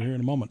continue here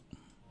in a moment.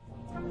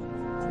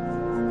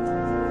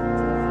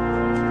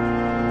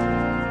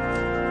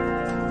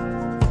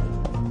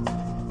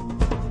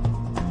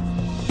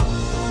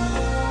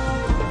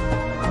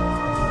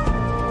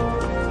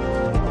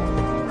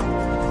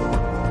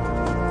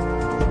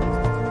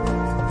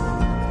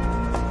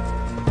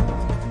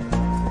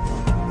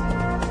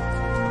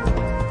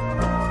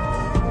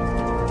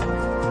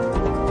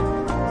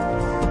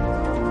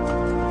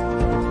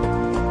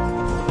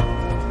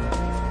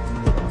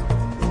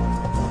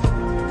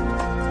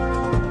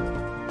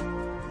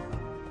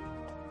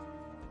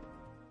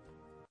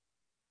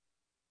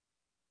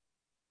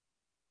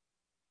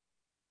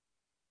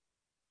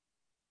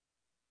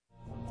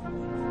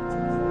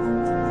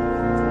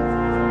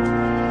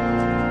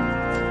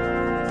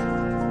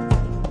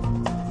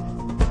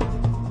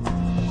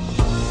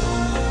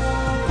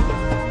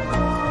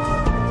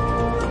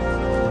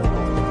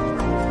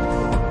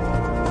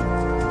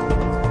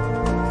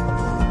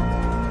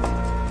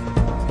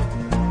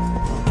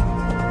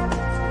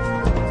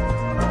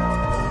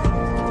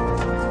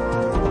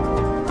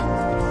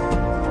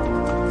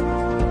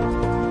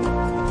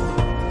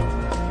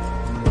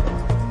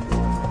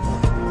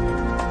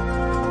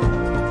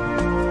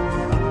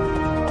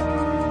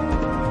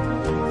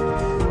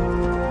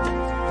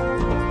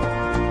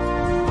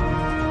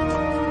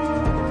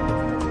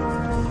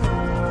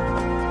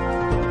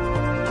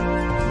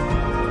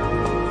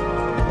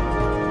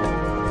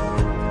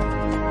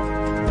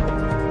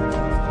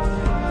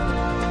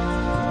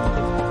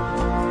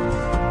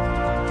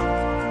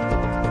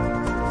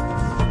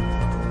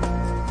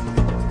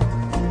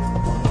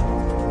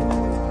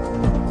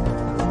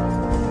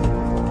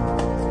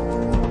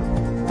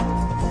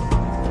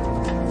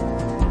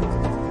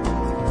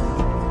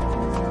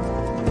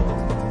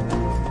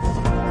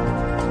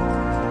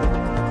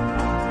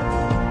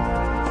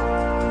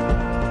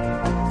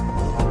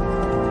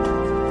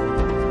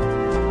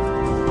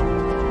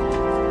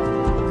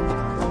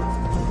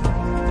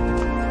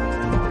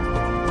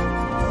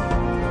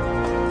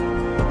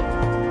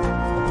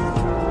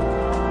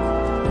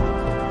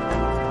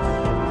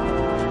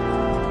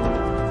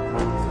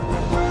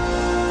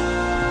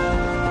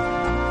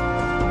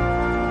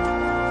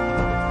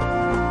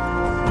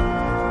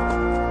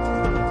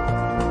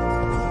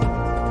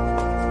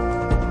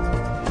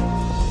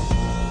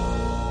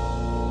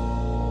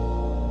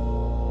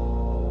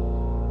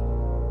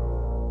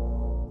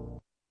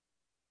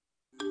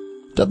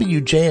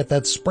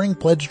 WJFF's Spring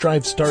Pledge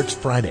Drive starts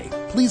Friday.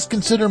 Please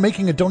consider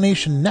making a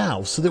donation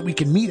now so that we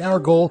can meet our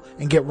goal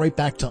and get right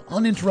back to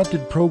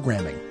uninterrupted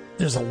programming.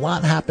 There's a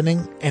lot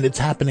happening, and it's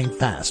happening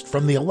fast.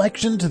 From the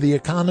election to the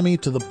economy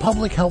to the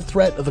public health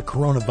threat of the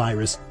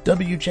coronavirus,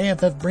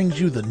 WJFF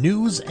brings you the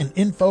news and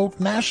info,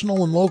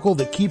 national and local,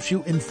 that keeps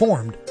you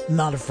informed,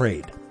 not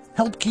afraid.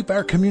 Help keep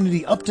our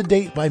community up to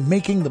date by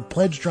making the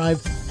pledge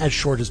drive as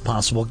short as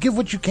possible. Give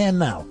what you can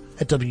now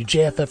at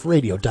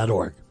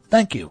WJFFradio.org.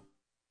 Thank you.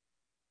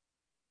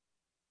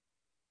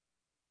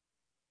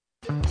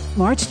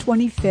 March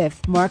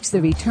 25th marks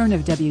the return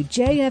of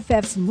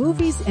WJFF's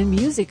movies and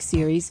music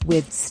series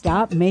with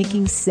Stop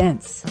Making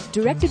Sense.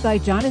 Directed by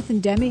Jonathan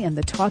Demme and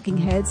the Talking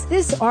Heads,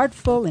 this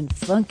artful and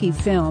funky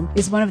film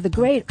is one of the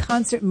great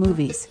concert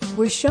movies.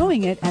 We're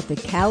showing it at the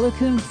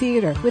Callicoon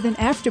Theater with an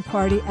after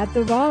party at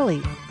the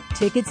Raleigh.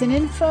 Tickets and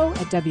info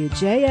at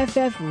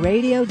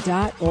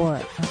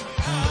WJFFradio.org.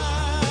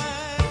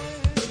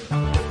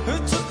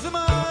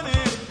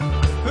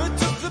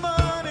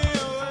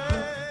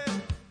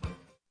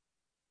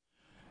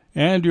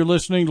 And you're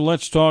listening to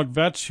Let's Talk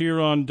Vets here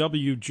on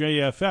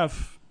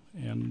WJFF.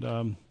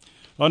 And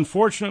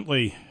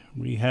unfortunately,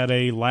 we had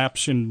a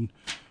lapse in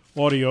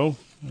audio,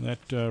 that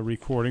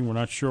recording. We're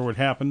not sure what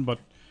happened, but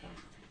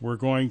we're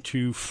going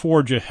to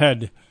forge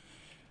ahead.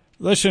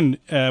 Listen,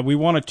 we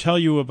want to tell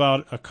you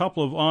about a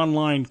couple of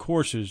online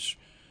courses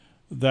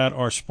that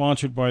are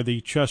sponsored by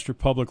the Chester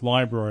Public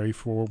Library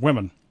for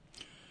women.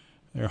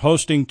 They're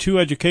hosting 2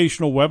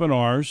 educational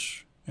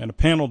webinars and a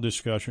panel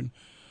discussion.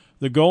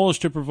 The goal is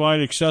to provide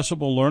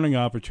accessible learning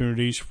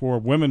opportunities for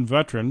women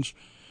veterans.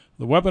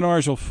 The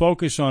webinars will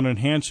focus on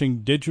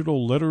enhancing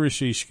digital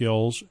literacy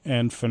skills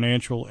and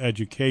financial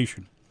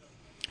education.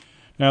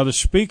 Now, the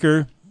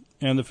speaker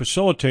and the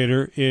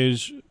facilitator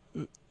is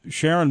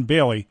Sharon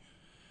Bailey.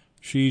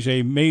 She's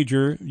a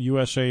major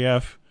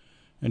USAF,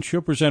 and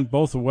she'll present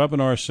both the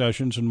webinar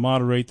sessions and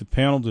moderate the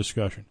panel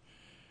discussion.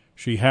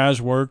 She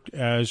has worked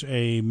as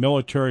a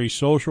military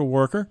social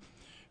worker,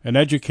 an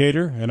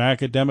educator, an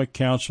academic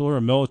counselor,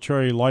 a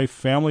military life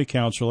family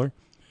counselor,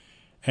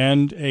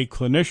 and a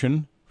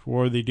clinician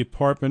for the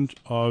Department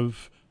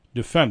of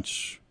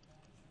Defense,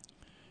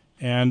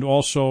 and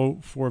also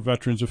for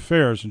Veterans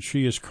Affairs. And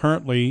she is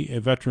currently a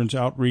Veterans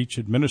Outreach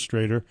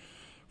Administrator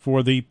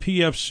for the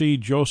PFC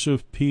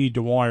Joseph P.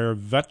 Dwyer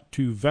Vet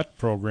to Vet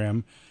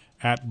program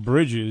at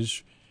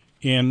Bridges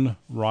in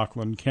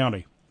Rockland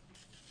County.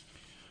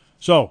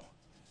 So,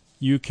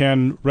 you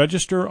can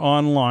register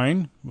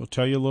online. We'll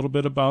tell you a little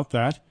bit about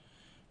that.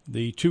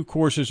 The 2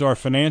 courses are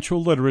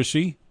Financial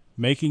Literacy,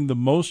 Making the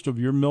Most of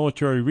Your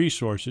Military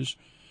Resources,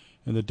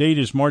 and the date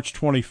is March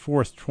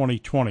 24th,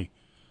 2020.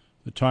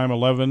 The time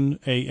 11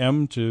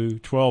 a.m. to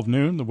 12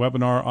 noon. The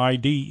webinar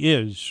ID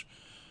is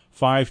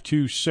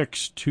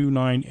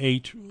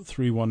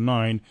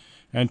 526-298-319.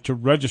 And to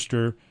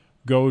register,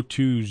 go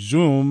to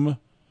zoom.us/join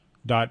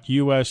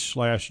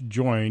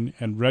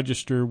and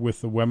register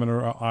with the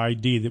webinar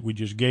ID that we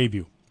just gave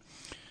you.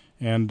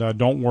 And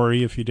don't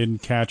worry if you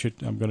didn't catch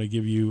it. I'm going to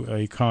give you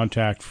a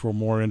contact for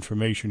more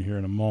information here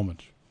in a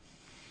moment.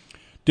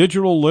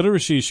 Digital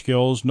literacy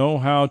skills: know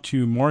how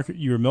to market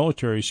your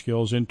military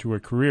skills into a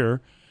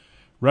career,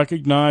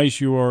 recognize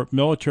your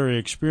military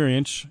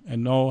experience,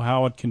 and know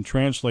how it can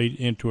translate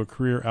into a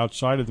career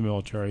outside of the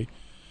military.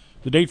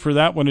 The date for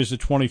that one is the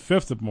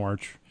 25th of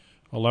March,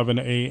 11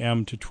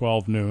 a.m. to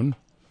 12 noon.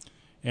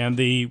 And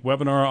the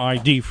webinar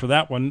ID for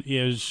that one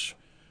is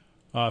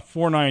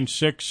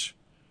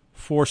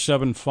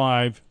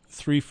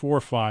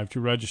 496-475-345 to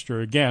register.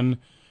 Again,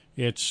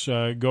 it's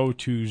go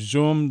to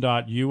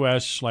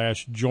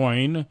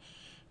zoom.us/join,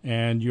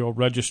 and you'll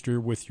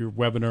register with your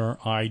webinar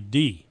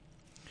ID.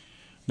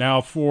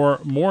 Now,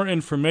 for more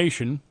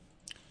information,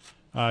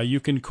 you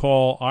can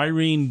call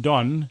Irene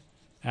Dunn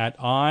at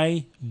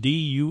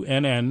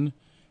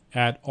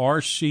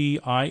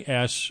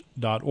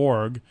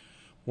idunn@rcis.org,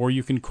 or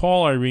you can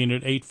call Irene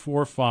at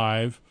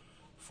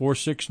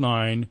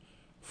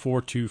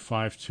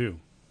 845-469-4252.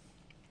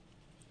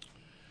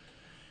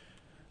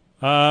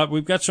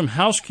 We've got some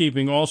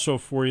housekeeping also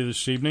for you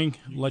this evening.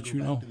 Let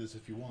you know. To this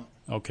if you want.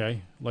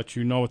 Okay. Let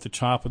you know at the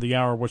top of the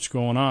hour what's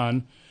going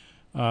on.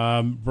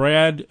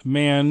 Brad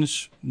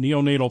Mann's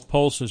Neonatal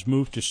Pulse has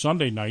moved to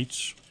Sunday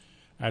nights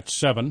at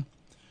 7.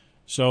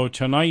 So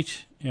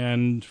tonight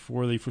and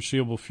for the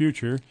foreseeable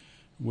future,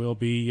 we'll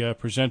be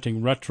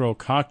presenting Retro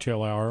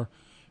Cocktail Hour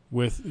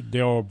with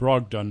Daryl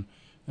Brogdon.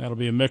 That'll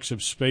be a mix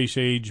of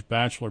space-age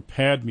bachelor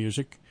pad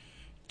music,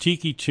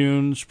 tiki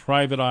tunes,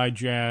 private eye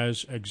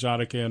jazz,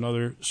 exotica, and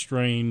other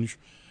strange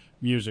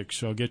music.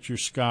 So get your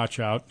scotch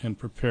out and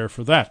prepare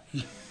for that.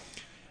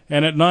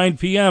 And at 9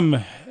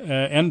 p.m.,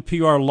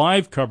 NPR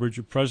live coverage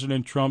of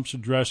President Trump's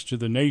address to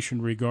the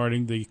nation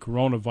regarding the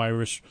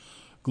coronavirus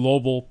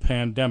global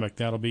pandemic.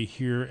 That'll be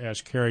here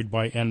as carried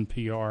by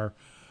NPR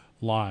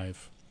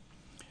Live.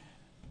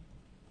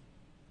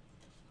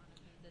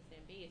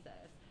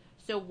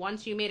 So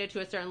once you made it to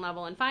a certain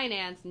level in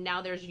finance,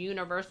 now there's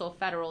universal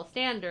federal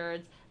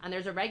standards, and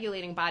there's a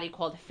regulating body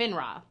called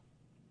FINRA.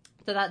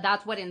 So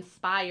that's what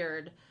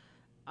inspired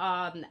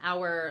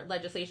our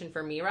legislation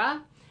for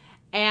MIRA.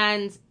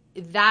 And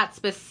that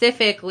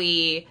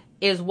specifically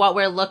is what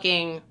we're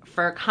looking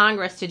for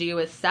Congress to do,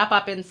 is step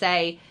up and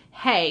say,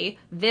 hey,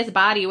 this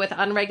body with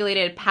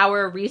unregulated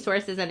power,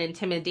 resources, and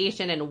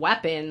intimidation and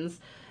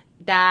weapons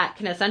that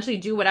can essentially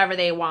do whatever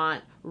they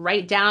want,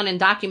 write down and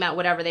document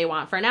whatever they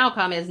want for an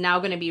outcome, is now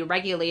going to be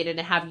regulated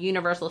and have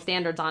universal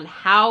standards on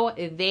how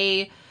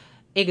they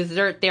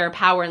exert their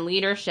power and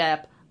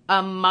leadership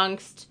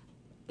amongst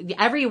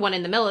everyone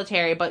in the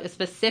military, but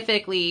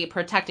specifically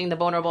protecting the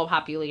vulnerable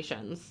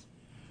populations.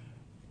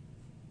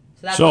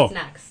 So that's what's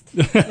next.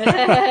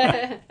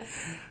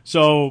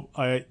 So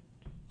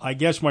I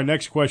guess my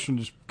next question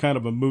is kind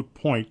of a moot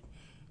point.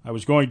 I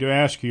was going to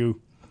ask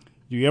you,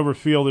 do you ever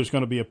feel there's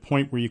going to be a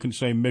point where you can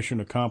say mission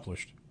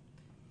accomplished?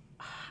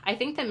 I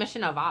think the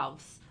mission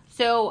evolves.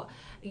 So,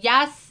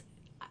 yes,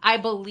 I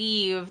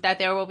believe that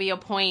there will be a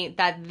point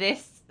that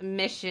this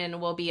mission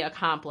will be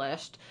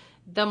accomplished.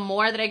 the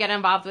more that I get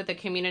involved with the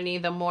community,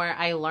 the more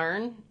I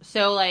learn.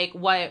 So like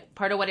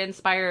part of what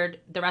inspired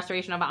the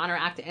Restoration of Honor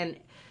Act and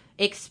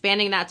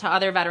expanding that to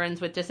other veterans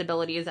with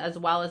disabilities as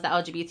well as the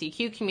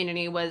LGBTQ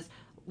community was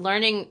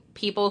learning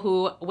people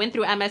who went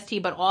through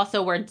MST but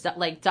also were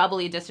like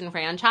doubly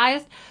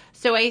disenfranchised.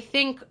 So I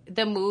think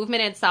the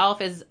movement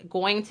itself is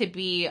going to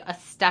be a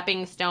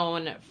stepping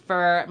stone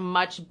for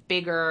much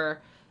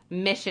bigger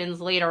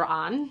missions later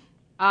on.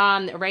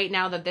 Right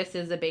now that this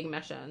is a big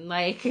mission,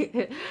 like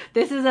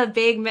this is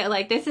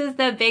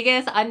the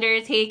biggest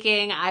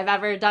undertaking I've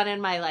ever done in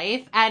my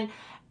life. And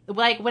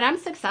like when I'm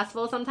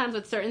successful sometimes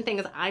with certain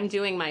things I'm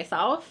doing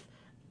myself,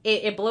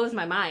 it blows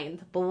my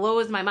mind.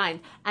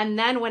 And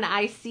then when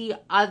I see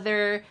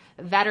other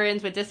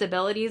veterans with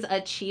disabilities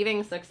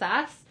achieving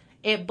success,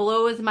 it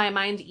blows my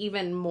mind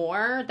even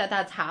more that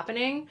that's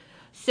happening.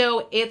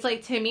 So it's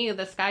like, to me,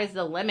 the sky's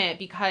the limit,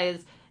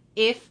 because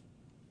if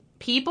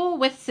people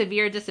with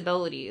severe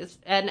disabilities,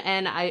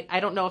 and I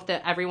don't know if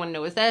everyone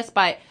knows this,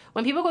 but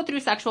when people go through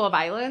sexual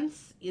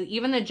violence,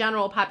 even the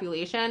general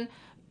population,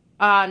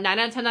 9 out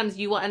of 10 times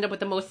you will end up with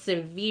the most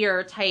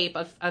severe type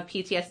of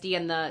PTSD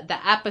in the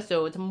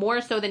episodes, more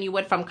so than you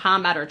would from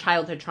combat or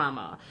childhood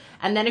trauma.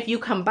 And then if you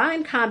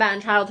combine combat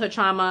and childhood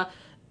trauma,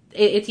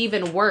 it's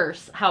even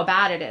worse how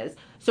bad it is.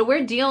 So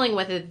we're dealing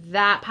with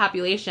that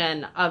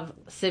population of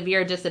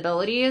severe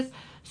disabilities.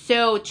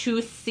 So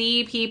to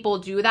see people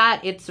do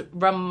that, it's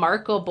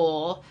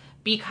remarkable,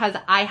 because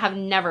I have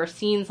never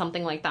seen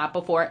something like that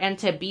before. And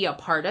to be a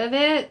part of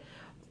it,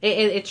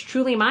 it's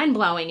truly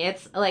mind-blowing.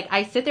 It's like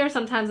I sit there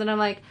sometimes and I'm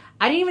like,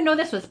 I didn't even know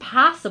this was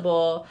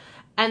possible.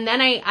 And then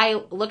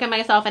I look at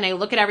myself and I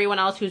look at everyone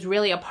else who's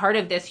really a part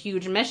of this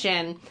huge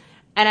mission,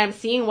 and I'm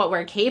seeing what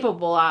we're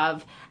capable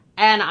of,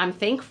 and I'm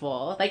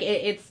thankful. Like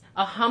it's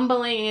a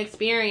humbling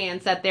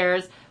experience that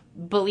there's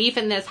belief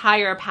in this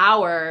higher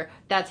power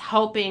that's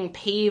helping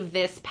pave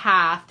this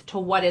path to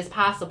what is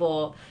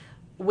possible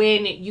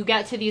when you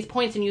get to these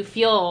points and you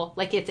feel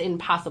like it's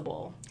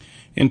impossible.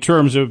 In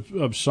terms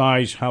of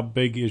size, how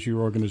big is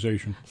your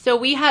organization? So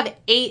we have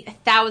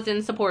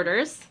 8,000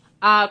 supporters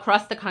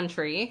across the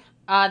country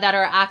that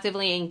are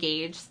actively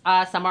engaged.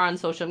 Some are on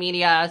social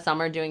media,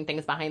 some are doing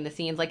things behind the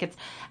scenes. Like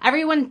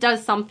everyone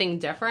does something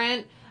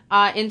different.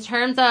 In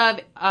terms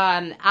of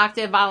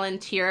active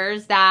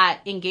volunteers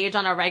that engage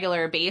on a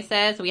regular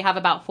basis, we have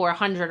about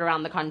 400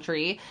 around the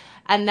country.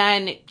 And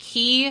then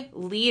key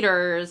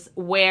leaders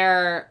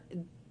where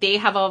they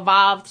have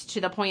evolved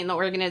to the point in the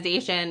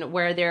organization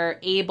where they're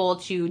able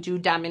to do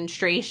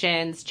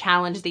demonstrations,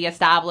 challenge the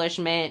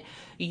establishment,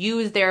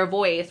 use their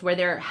voice, where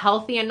they're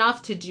healthy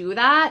enough to do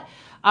that.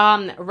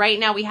 Right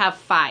now we have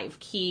 5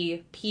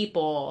 key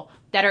people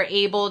that are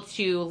able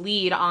to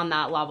lead on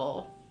that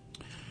level.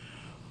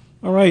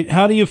 All right.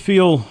 How do you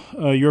feel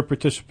your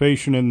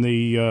participation in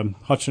the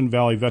Hudson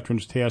Valley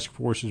Veterans Task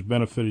Force has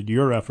benefited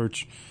your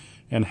efforts,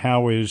 and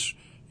how is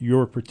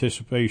your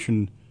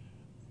participation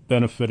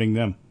benefiting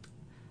them?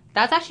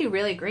 That's actually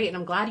really great, and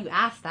I'm glad you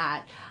asked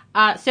that.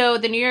 So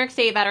the New York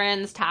State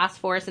Veterans Task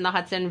Force in the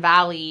Hudson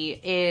Valley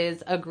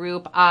is a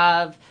group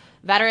of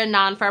veteran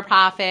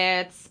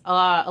non-for-profits,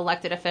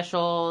 elected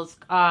officials,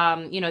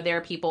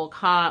 their people,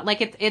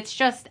 it's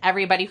just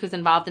everybody who's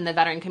involved in the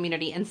veteran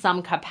community in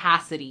some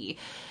capacity.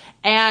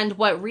 And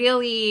what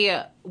really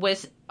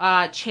was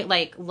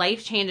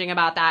life-changing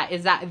about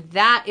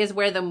that is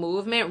where the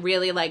movement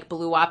really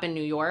blew up in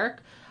New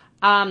York.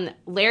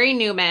 Larry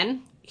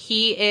Newman,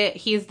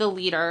 he's the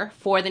leader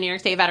for the New York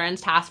State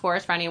Veterans Task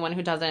Force, for anyone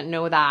who doesn't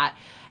know that.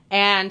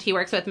 And he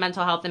works with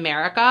Mental Health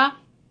America.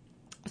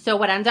 So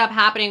what ended up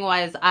happening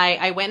was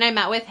I went and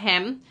I met with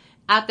him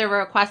at the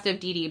request of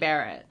Dee Dee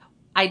Barrett.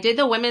 I did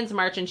the Women's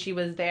March and she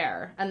was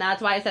there. And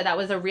that's why I said that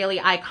was a really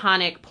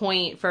iconic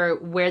point for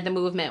where the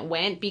movement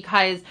went,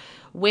 because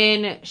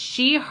when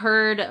she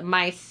heard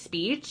my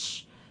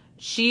speech,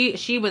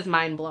 she was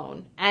mind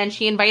blown, and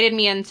she invited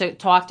me in to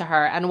talk to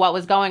her. And what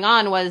was going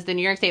on was the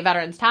New York State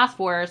Veterans Task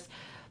Force,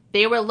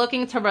 they were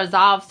looking to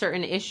resolve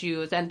certain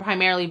issues, and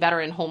primarily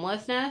veteran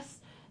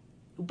homelessness.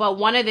 But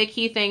one of the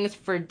key things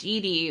for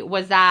Dee Dee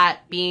was that,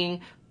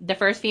 being the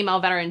first female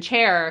veteran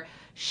chair,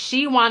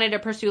 she wanted to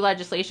pursue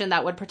legislation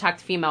that would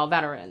protect female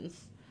veterans.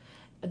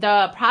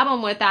 The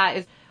problem with that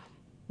is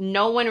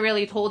no one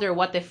really told her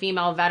what the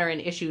female veteran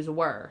issues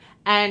were.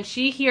 And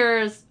she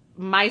hears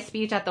my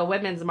speech at the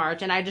Women's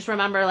March, and I just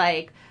remember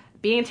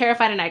being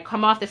terrified, and I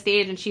come off the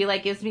stage and she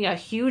gives me a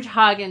huge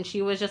hug, and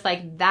she was just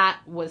that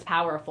was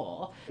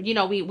powerful.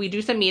 We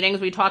do some meetings,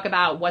 we talk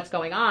about what's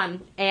going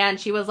on, and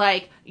she was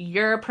like,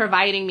 you're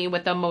providing me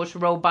with the most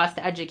robust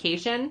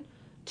education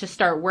to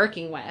start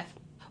working with.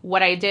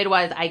 What I did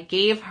was I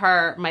gave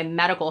her my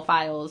medical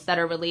files that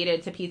are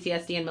related to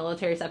PTSD and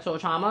military sexual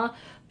trauma,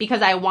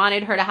 because I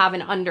wanted her to have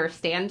an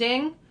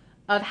understanding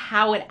of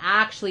how it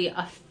actually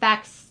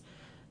affects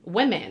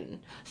women.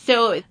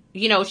 So,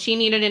 she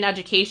needed an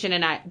education,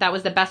 and that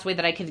was the best way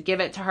that I could give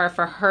it to her,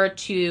 for her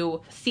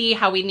to see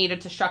how we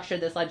needed to structure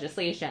this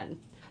legislation.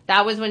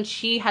 That was when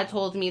she had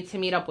told me to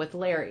meet up with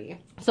Larry.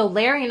 So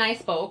Larry and I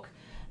spoke,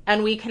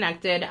 and we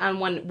connected. And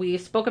when we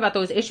spoke about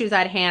those issues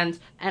at hand,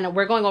 and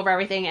we're going over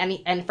everything,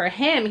 and for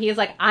him, he's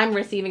like, I'm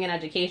receiving an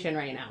education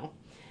right now.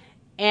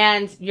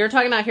 And you're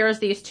talking about here's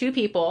these two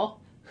people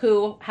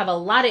who have a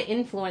lot of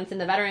influence in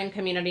the veteran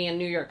community in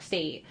New York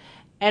State.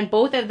 And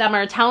both of them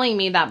are telling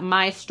me that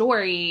my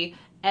story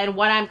and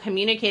what I'm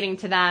communicating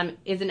to them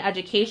is an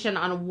education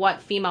on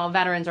what female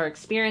veterans are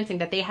experiencing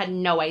that they had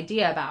no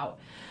idea about.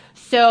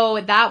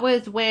 So that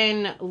was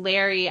when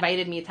Larry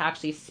invited me to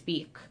actually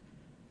speak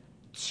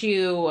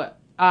to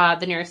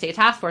the New York State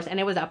Task Force, and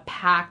it was a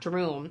packed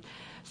room.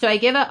 So I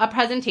give a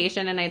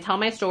presentation and I tell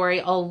my story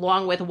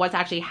along with what's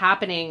actually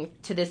happening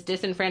to this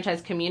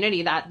disenfranchised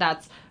community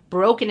that's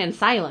broken in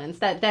silence,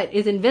 that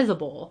is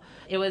invisible.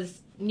 It was,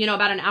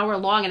 about an hour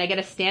long, and I get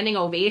a standing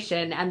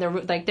ovation, and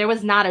there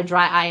was not a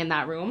dry eye in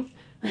that room,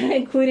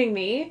 including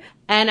me.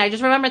 And I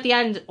just remember at the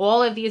end,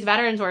 all of these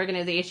veterans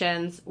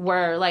organizations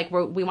were like,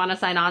 we want to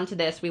sign on to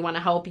this. We want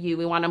to help you.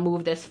 We want to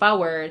move this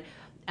forward.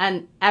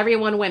 And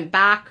everyone went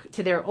back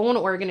to their own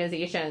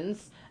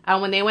organizations.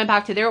 And when they went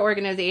back to their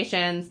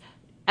organizations,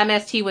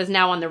 MST was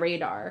now on the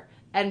radar.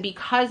 And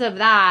because of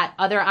that,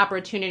 other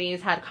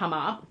opportunities had come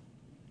up,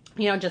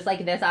 just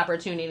like this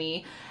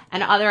opportunity.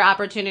 And other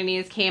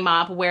opportunities came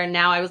up where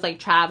now I was like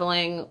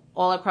traveling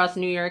all across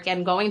New York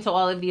and going to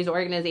all of these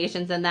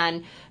organizations, and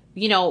then,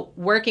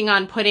 working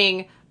on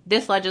putting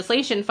this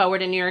legislation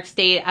forward in New York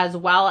State, as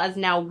well as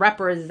now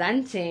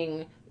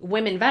representing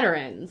women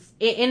veterans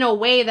in a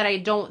way that I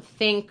don't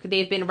think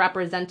they've been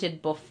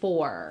represented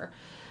before.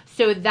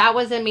 So that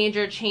was a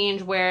major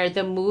change where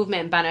the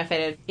movement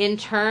benefited. In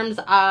terms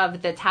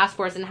of the task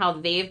force and how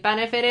they've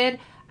benefited,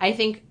 I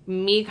think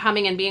me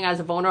coming and being as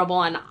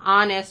vulnerable and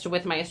honest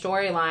with my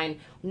storyline,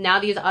 now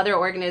these other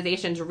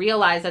organizations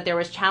realize that there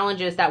was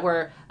challenges that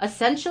were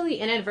essentially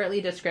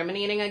inadvertently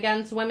discriminating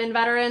against women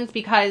veterans,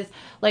 because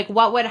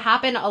what would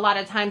happen a lot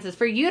of times is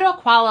for you to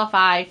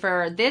qualify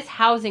for this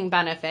housing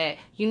benefit,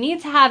 you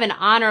need to have an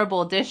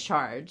honorable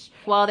discharge.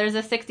 Well, there's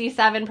a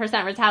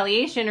 67%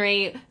 retaliation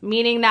rate,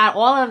 meaning that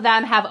all of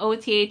them have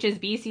OTHs,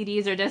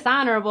 BCDs, or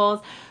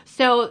dishonorables.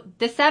 So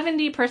the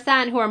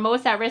 70% who are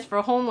most at risk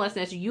for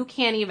homelessness, you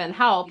can't even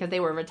help because they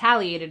were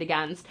retaliated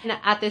against. And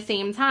at the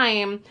same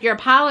time, your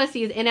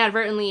policy is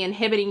inadvertently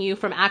inhibiting you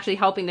from actually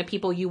helping the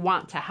people you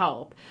want to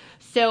help.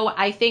 So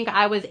I think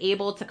I was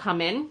able to come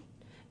in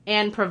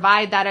and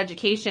provide that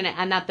education,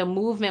 and that the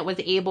movement was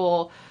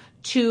able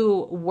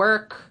to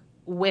work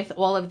with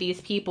all of these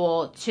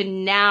people to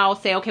now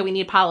say, okay, we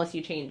need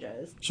policy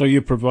changes. So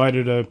you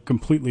provided a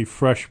completely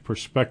fresh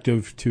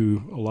perspective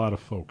to a lot of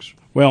folks.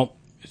 Well,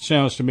 it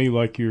sounds to me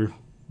like you're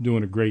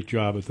doing a great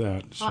job at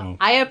that. So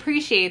I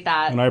appreciate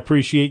that. And I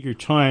appreciate your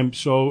time.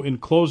 So in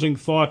closing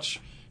thoughts,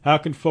 how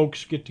can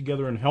folks get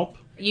together and help?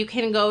 You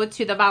can go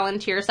to the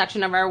volunteer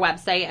section of our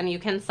website and you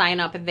can sign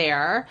up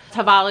there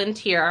to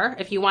volunteer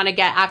if you want to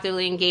get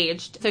actively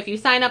engaged. So if you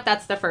sign up,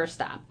 that's the first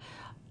step.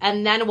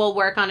 And then we'll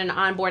work on an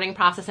onboarding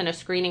process and a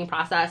screening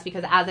process,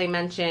 because as I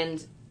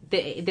mentioned,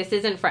 this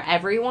isn't for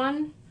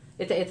everyone.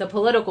 It's a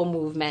political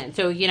movement.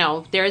 So,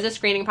 there is a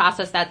screening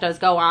process that does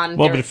go on.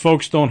 Well, but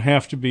folks don't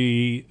have to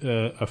be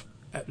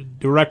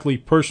directly,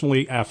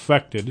 personally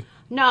affected.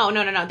 No.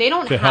 They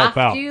don't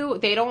have to.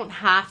 They don't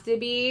have to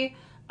be.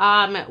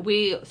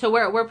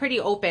 We're pretty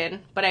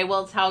open, but I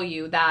will tell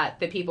you that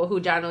the people who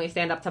generally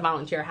stand up to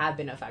volunteer have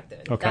been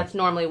affected. Okay. That's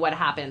normally what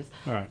happens.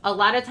 All right. A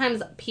lot of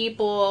times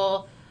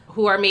people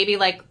who are maybe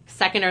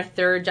second or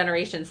third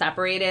generation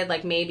separated,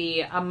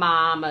 maybe a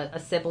mom, a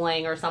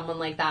sibling, or someone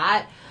like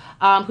that,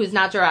 who's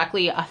not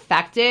directly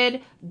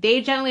affected,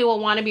 they generally will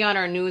want to be on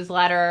our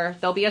newsletter.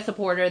 They'll be a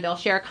supporter. They'll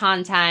share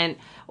content,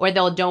 or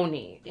they'll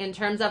donate. In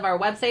terms of our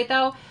website,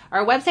 though,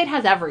 our website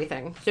has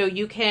everything. So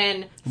you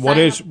can... What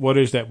is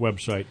that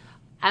website?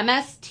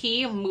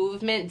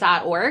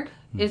 mstmovement.org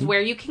is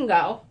where you can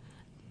go.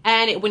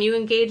 And when you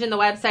engage in the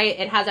website,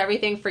 it has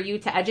everything for you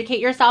to educate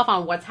yourself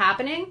on what's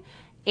happening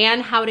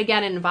and how to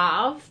get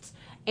involved.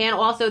 And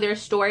also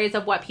there's stories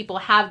of what people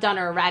have done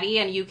already,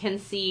 and you can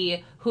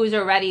see who's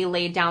already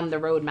laid down the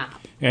roadmap.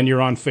 And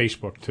you're on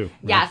Facebook, too. Right?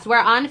 Yes, we're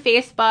on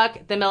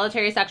Facebook, the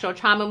Military Sexual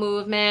Trauma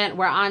Movement.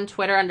 We're on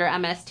Twitter under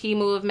MST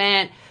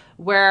Movement.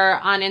 We're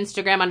on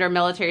Instagram under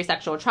Military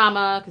Sexual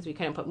Trauma, because we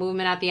couldn't put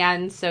movement at the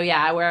end. So,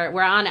 yeah,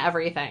 we're on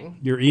everything.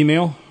 Your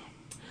email?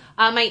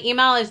 My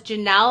email is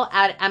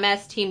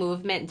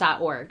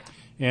janelle@mstmovement.org.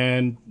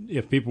 And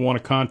if people want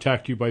to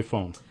contact you by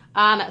phone?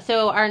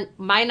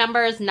 My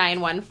number is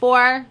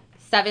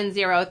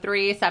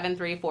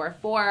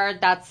 914-703-7344.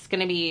 That's going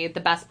to be the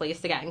best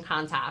place to get in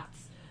contact.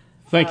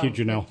 Thank you,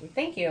 Janelle.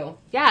 Thank you.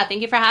 Yeah,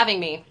 thank you for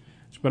having me.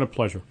 It's been a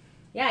pleasure.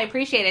 Yeah, I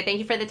appreciate it. Thank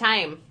you for the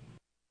time.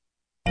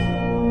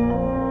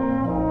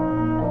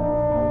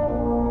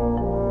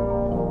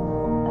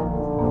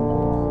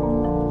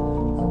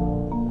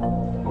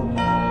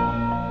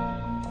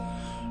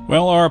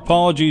 Well, our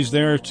apologies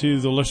there to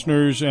the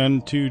listeners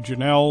and to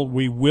Janelle.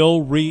 We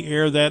will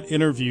re-air that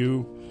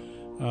interview.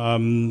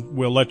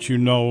 We'll let you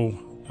know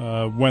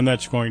when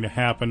that's going to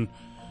happen.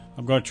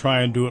 I'm going to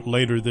try and do it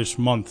later this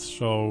month,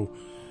 so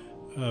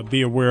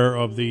be aware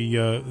of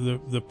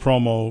the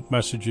promo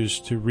messages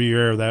to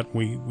re-air that.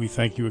 We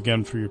thank you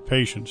again for your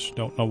patience.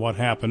 Don't know what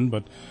happened,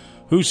 but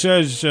who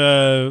says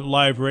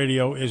live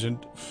radio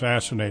isn't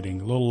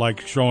fascinating? A little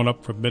like showing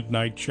up for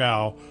midnight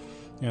chow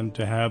and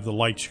to have the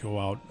lights go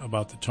out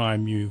about the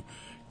time you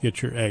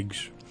get your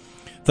eggs.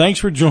 Thanks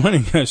for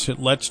joining us at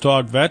Let's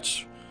Talk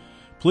Vets.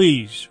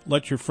 Please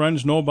let your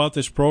friends know about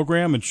this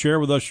program and share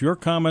with us your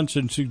comments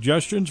and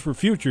suggestions for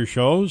future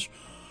shows.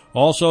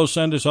 Also,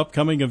 send us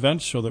upcoming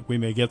events so that we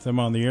may get them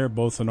on the air,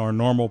 both in our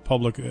normal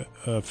public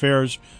affairs